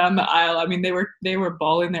walking down the aisle. I mean, they were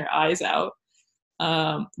bawling their eyes out.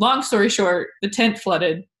 Long story short, the tent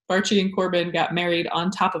flooded. Bartsch and Corbin got married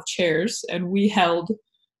on top of chairs, and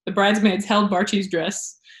the bridesmaids held Bartsch's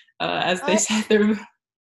dress as they sat there.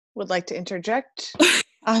 Would like to interject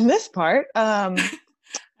on this part.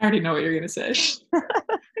 I already know what you're going to say.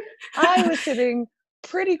 I was sitting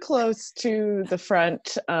pretty close to the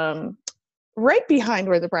front, right behind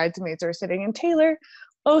where the bridesmaids are sitting, and Taylor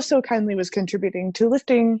so kindly was contributing to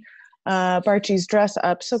lifting Bartsch's dress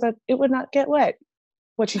up so that it would not get wet.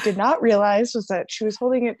 What she did not realize was that she was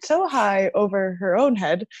holding it so high over her own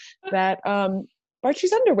head that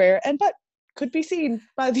Bartsch's underwear and butt could be seen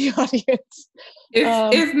by the audience.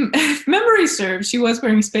 If memory serves, she was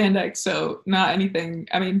wearing spandex, so not anything.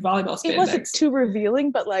 I mean, volleyball spandex. It wasn't too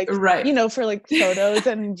revealing, but like, right. For like photos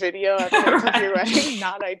and video evidence of your wedding,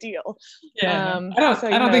 not ideal. Yeah, I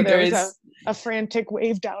don't think there is a frantic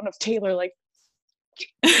wave down of Taylor, like,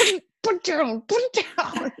 put it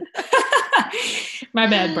down. My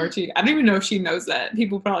bad, Bartsch. I don't even know if she knows that.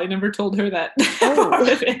 People probably never told her that. Oh.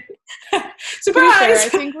 Surprise! Fair, I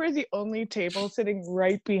think we're the only table sitting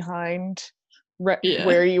right behind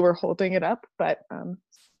where you were holding it up. But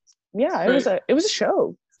it was a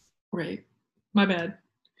show. Right. My bad.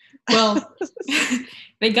 Well,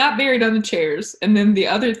 they got married on the chairs, and then the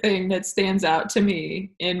other thing that stands out to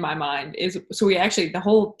me in my mind is, so we actually the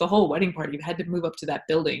whole wedding party had to move up to that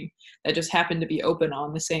building that just happened to be open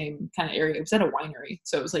on the same kind of area. It was at a winery,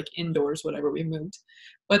 so it was like indoors, whatever we moved.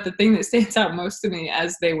 But the thing that stands out most to me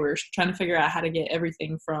as they were trying to figure out how to get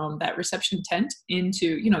everything from that reception tent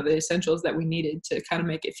into, the essentials that we needed to kind of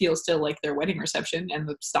make it feel still like their wedding reception and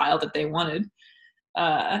the style that they wanted,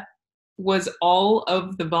 was all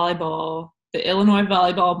of the Illinois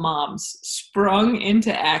volleyball moms sprung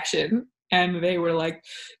into action. And they were like,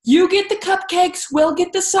 you get the cupcakes, we'll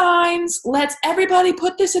get the signs. Let's everybody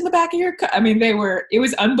put this in the back of your cup. I mean, it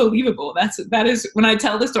was unbelievable. That is, when I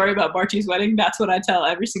tell the story about Bartsch's wedding, that's what I tell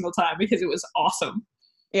every single time because it was awesome.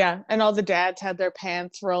 Yeah. And all the dads had their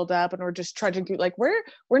pants rolled up and were just trudging through. Like, we're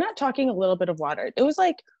not talking a little bit of water. It was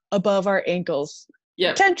like above our ankles.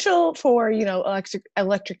 Yep. Potential for,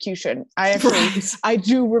 electrocution. I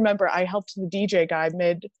do remember I helped the DJ guy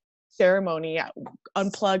mid-ceremony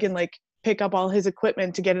unplug and like pick up all his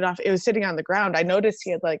equipment to get it off. It was sitting on the ground. I noticed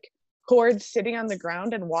he had like cords sitting on the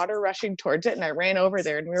ground and water rushing towards it, and I ran over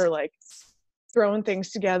there and we were like throwing things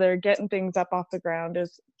together, getting things up off the ground. It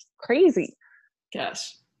was crazy.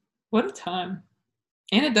 Gosh, what a time.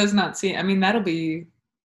 And it does not seem, that'll be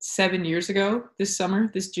 7 years ago this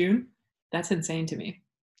June. That's insane to me.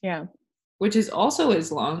 Yeah. Which is also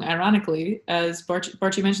as long, ironically, as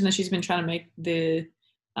Bartsch mentioned that she's been trying to make the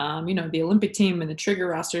Olympic team and the trigger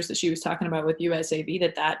rosters that she was talking about with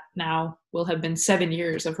USAV, that now will have been 7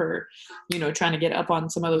 years of her, trying to get up on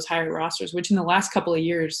some of those higher rosters, which in the last couple of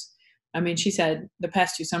years, she said the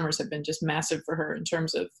past 2 summers have been just massive for her in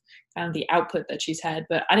terms of kind of the output that she's had.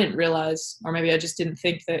 But I didn't realize, or maybe I just didn't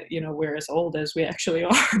think that, we're as old as we actually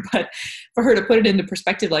are. But for her to put it into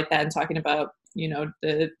perspective like that and talking about,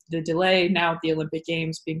 the delay now at the Olympic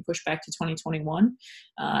Games being pushed back to 2021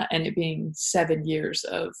 and it being 7 years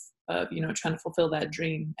of trying to fulfill that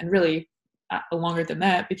dream, and really longer than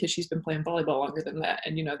that because she's been playing volleyball longer than that.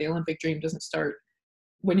 And, the Olympic dream doesn't start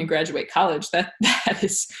when you graduate college. That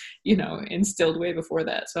is, instilled way before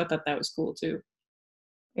that. So I thought that was cool too.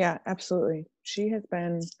 Yeah, absolutely. She has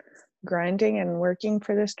been grinding and working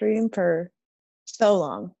for this dream for so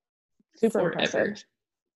long. Super Forever. impressive.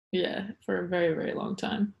 Yeah, for a very, very long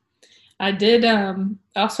time. I did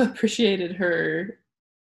also appreciated her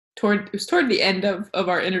it was toward the end of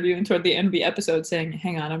our interview and toward the end of the episode saying,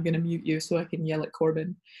 hang on, I'm gonna mute you so I can yell at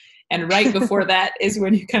Corbin. And right before that is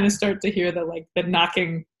when you kind of start to hear the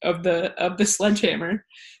knocking of the sledgehammer,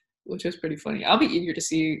 which was pretty funny. I'll be eager to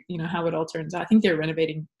see, how it all turns out. I think they're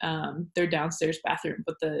renovating their downstairs bathroom,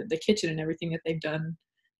 but the kitchen and everything that they've done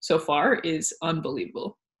so far is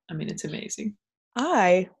unbelievable. I mean, it's amazing.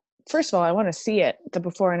 First of all, I want to see it, the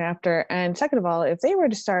before and after. And second of all, if they were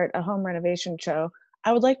to start a home renovation show,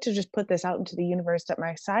 I would like to just put this out into the universe that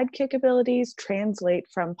my sidekick abilities translate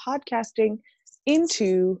from podcasting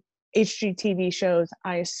into HGTV shows,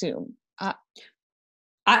 I assume.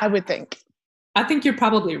 I would think. I think you're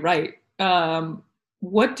probably right. If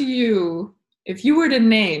you were to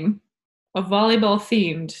name a volleyball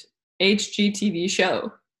themed HGTV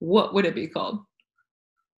show, what would it be called?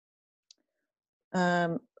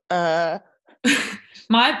 Put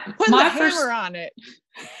my the first hammer on it.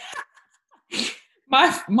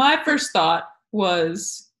 my first thought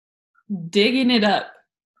was digging it up.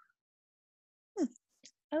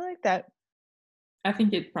 I like that. I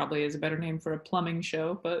think it probably is a better name for a plumbing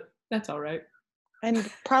show, but that's all right. And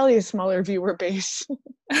probably a smaller viewer base.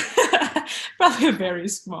 Probably a very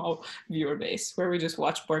small viewer base where we just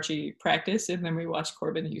watch Bartsch practice and then we watch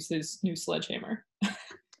Corbin use his new sledgehammer.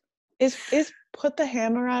 Is put the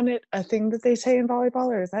hammer on it a thing that they say in volleyball,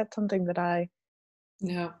 or is that something that I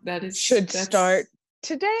should start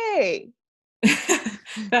today?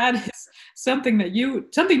 That is something new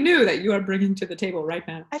that you are bringing to the table right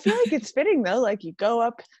now. I feel like it's fitting though. Like you go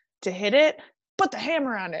up to hit it, put the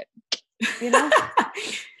hammer on it.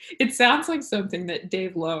 It sounds like something that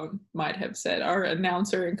Dave Lone might have said, our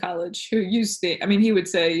announcer in college, who used he would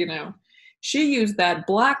say, she used that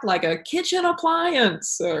block like a kitchen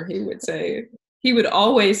appliance, or he would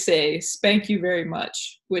always say, spank you very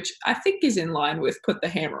much, which I think is in line with put the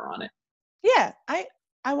hammer on it. Yeah,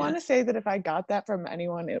 I want to say that if I got that from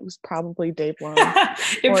anyone, it was probably Dave Lone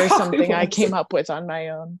or something I came up with on my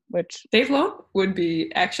own, which Dave Lone would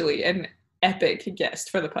be actually an epic guest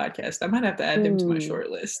for the podcast. I might have to add him to my short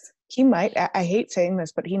list. He might, I hate saying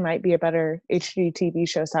this, but he might be a better HGTV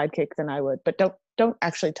show sidekick than I would, but don't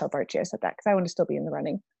actually tell Bartsch I said that because I want to still be in the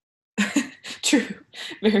running. True.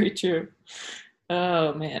 Very true.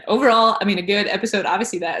 Oh man. Overall, a good episode.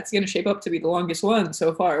 Obviously that's going to shape up to be the longest one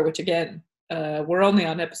so far, which again, we're only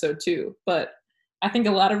on episode 2, but I think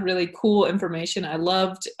a lot of really cool information. I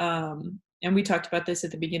loved, and we talked about this at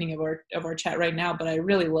the beginning of our chat right now, but I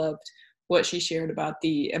really loved what she shared about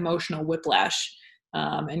the emotional whiplash,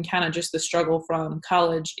 and kind of just the struggle from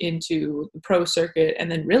college into the pro circuit, and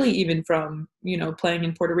then really even from, playing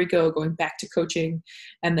in Puerto Rico, going back to coaching,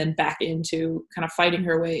 and then back into kind of fighting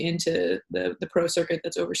her way into the pro circuit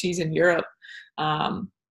that's overseas in Europe.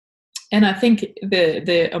 And I think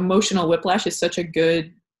the emotional whiplash is such a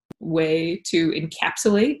good way to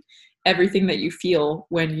encapsulate everything that you feel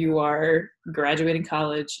when you are graduating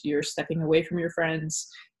college. You're stepping away from your friends.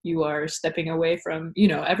 You are stepping away from,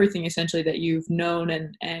 everything essentially that you've known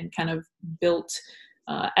and kind of built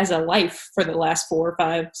as a life for the last 4 or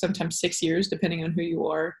 5, sometimes 6 years, depending on who you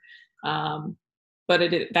are. But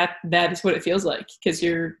that is what it feels like, because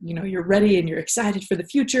you're ready and you're excited for the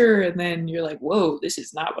future, and then you're like, whoa, this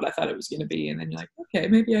is not what I thought it was going to be, and then you're like, okay,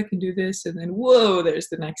 maybe I can do this, and then whoa, there's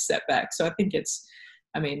the next setback. So I think it's,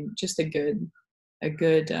 just a good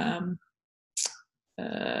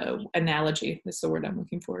analogy. That's the word I'm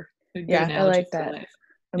looking for. Yeah, I like that.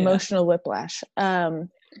 Emotional whiplash. I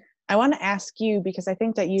want to ask you, because I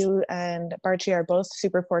think that you and Bartsch are both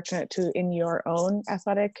super fortunate to, in your own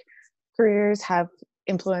athletic careers, have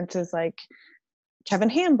influences like Kevin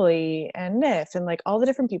Hambley and Niff and like all the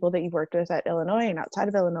different people that you've worked with at Illinois and outside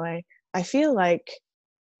of Illinois. I feel like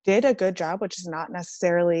did a good job, which is not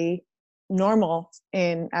necessarily normal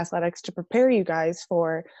in athletics, to prepare you guys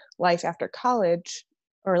for life after college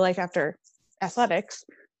or life after athletics.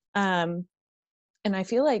 And I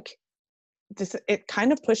feel like it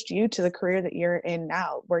kind of pushed you to the career that you're in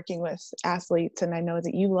now, working with athletes. And I know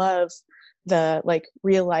that you love the like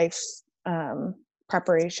real life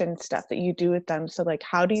preparation stuff that you do with them. So like,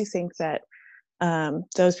 how do you think that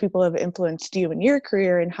those people have influenced you in your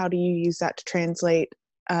career, and how do you use that to translate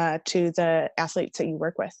to the athletes that you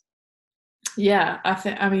work with? Yeah,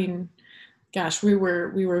 gosh, we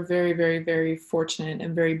were very, very, very fortunate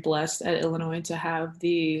and very blessed at Illinois to have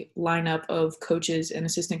the lineup of coaches and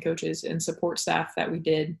assistant coaches and support staff that we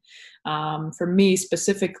did. For me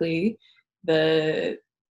specifically, the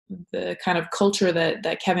the kind of culture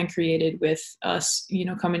that Kevin created with us,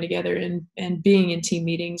 coming together and being in team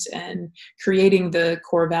meetings and creating the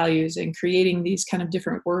core values and creating these kind of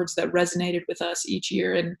different words that resonated with us each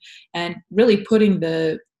year, and really putting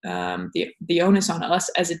the onus on us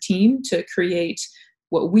as a team to create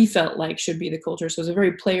what we felt like should be the culture. So it was a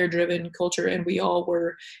very player-driven culture, and we all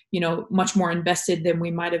were, much more invested than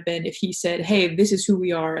we might have been if he said, "Hey, this is who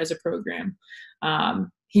we are as a program."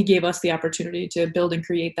 He gave us the opportunity to build and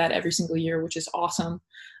create that every single year, which is awesome.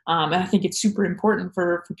 And I think it's super important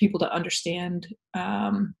for people to understand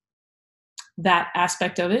that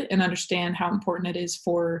aspect of it and understand how important it is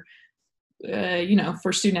for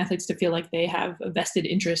student athletes to feel like they have a vested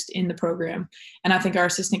interest in the program. And I think our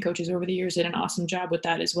assistant coaches over the years did an awesome job with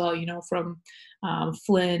that as well, from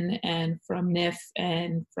Flynn and from Niff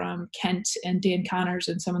and from Kent and Dan Connors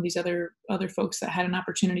and some of these other folks that had an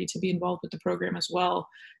opportunity to be involved with the program as well.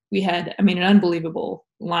 We had, an unbelievable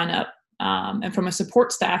lineup. And from a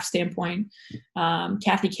support staff standpoint,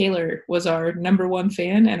 Kathy Kaler was our number one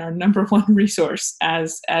fan and our number one resource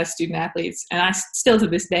as student athletes. And I still, to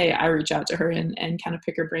this day, I reach out to her and kind of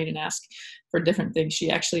pick her brain and ask for different things.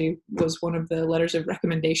 She actually was one of the letters of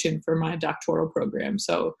recommendation for my doctoral program.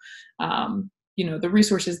 So, the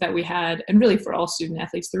resources that we had, and really for all student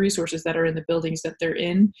athletes, the resources that are in the buildings that they're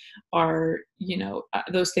in are,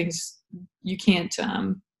 those things you can't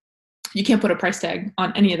put a price tag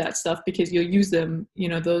on any of that stuff, because you'll use them,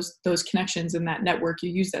 those connections and that network, you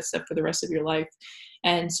use that stuff for the rest of your life.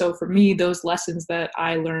 And so for me, those lessons that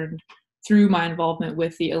I learned through my involvement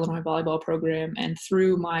with the Illinois volleyball program and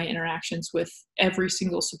through my interactions with every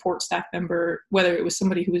single support staff member, whether it was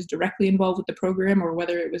somebody who was directly involved with the program or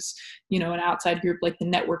whether it was, an outside group like the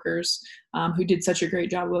networkers, who did such a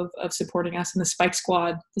great job of supporting us, and the Spike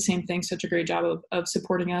Squad, the same thing, such a great job of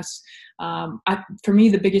supporting us. For me,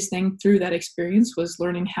 the biggest thing through that experience was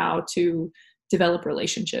learning how to develop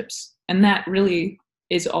relationships. And that really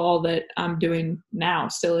is all that I'm doing now,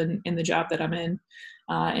 still in the job that I'm in.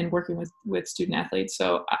 And working with student athletes.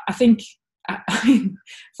 So I think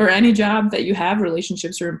for any job that you have,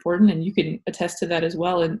 relationships are important, and you can attest to that as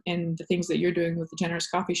well in the things that you're doing with the Generous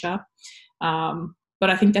Coffee Shop. But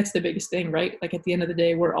I think that's the biggest thing, right? Like at the end of the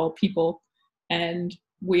day, we're all people, and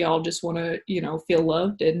we all just want to, feel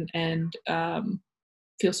loved and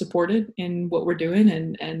feel supported in what we're doing.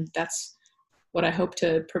 And that's what I hope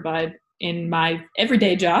to provide in my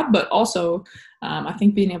everyday job, but also I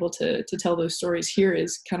think being able to tell those stories here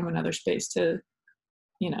is kind of another space to,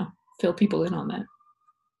 fill people in on that.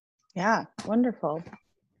 Yeah, wonderful.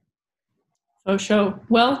 So,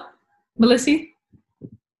 well, Melissa,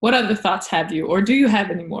 what other thoughts have you, or do you have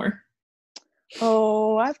any more?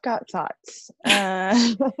 Oh, I've got thoughts. We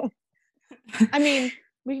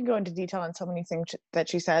can go into detail on so many things that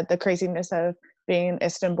she said. The craziness of being in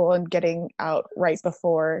Istanbul and getting out right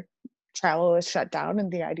before travel was shut down,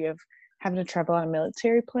 and the idea of having to travel on a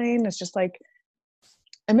military plane is just like,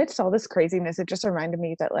 amidst all this craziness, it just reminded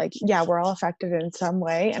me that we're all affected in some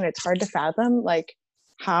way, and it's hard to fathom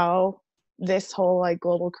how this whole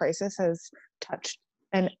global crisis has touched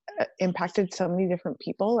and impacted so many different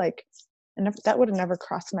people. And that would have never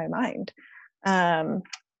crossed my mind.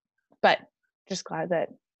 But just glad that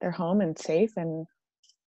they're home and safe and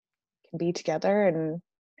can be together and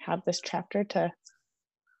have this chapter to,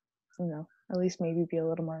 at least maybe be a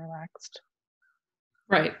little more relaxed.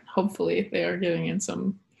 Right. Hopefully they are getting in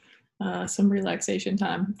some relaxation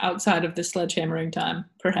time outside of the sledgehammering time,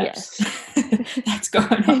 perhaps. Yes. That's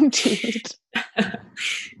going on. Indeed.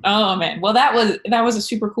 Oh man. Well, that was a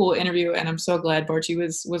super cool interview, and I'm so glad Bartsch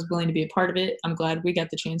was willing to be a part of it. I'm glad we got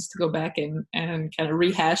the chance to go back and kind of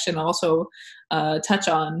rehash and also touch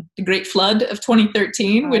on the Great Flood of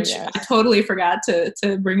 2013, which yes. I totally forgot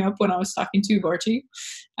to bring up when I was talking to Bartsch.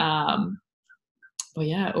 But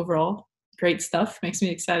yeah, overall, great stuff. Makes me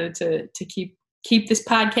excited to keep this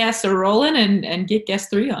podcast rolling and get guest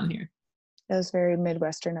 3 on here. That was very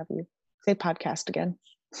Midwestern of you. Say podcast again.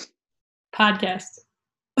 Podcast.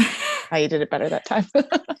 Oh, you did it better that time.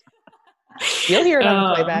 You'll hear it on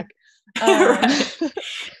the playback. Right.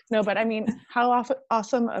 No, but how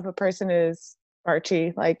awesome of a person is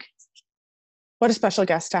Bartsch? What a special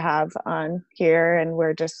guest to have on here, and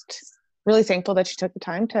we're just really thankful that she took the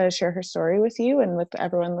time to share her story with you and with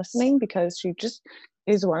everyone listening, because she just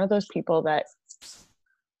is one of those people that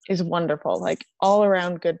is wonderful, all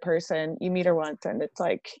around good person. You meet her once and it's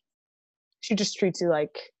she just treats you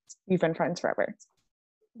like you've been friends forever.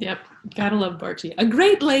 Yep. Gotta love Bartsch. A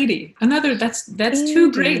great lady. That's Indeed.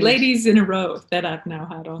 2 great ladies in a row that I've now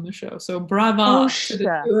had on the show. So bravo to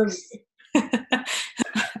the 2 of you.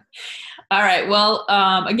 All right. Well,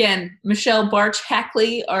 again, Michelle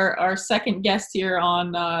Bartsch-Hackley, our second guest here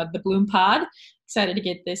on the Bloom Pod. Excited to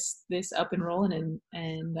get this up and rolling,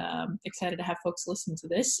 and excited to have folks listen to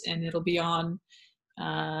this. And it'll be on,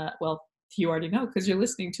 well, you already know because you're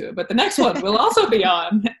listening to it. But the next one will also be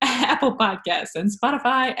on Apple Podcasts and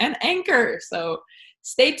Spotify and Anchor. So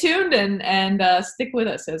stay tuned and stick with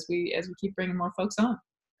us as we keep bringing more folks on.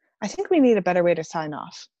 I think we need a better way to sign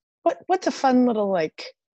off. What's a fun little like,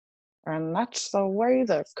 and that's the way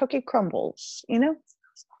the cookie crumbles, you know?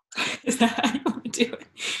 Is that how you want to do it?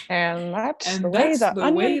 And that's And the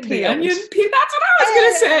way the onion peels. That's what I was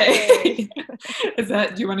going to say. Is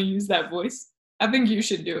that, do you want to use that voice? I think you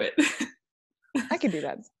should do it. I can do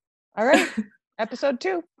that. All right. Episode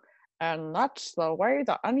 2. And that's the way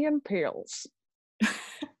the onion peels.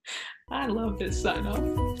 I love this sign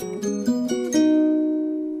off.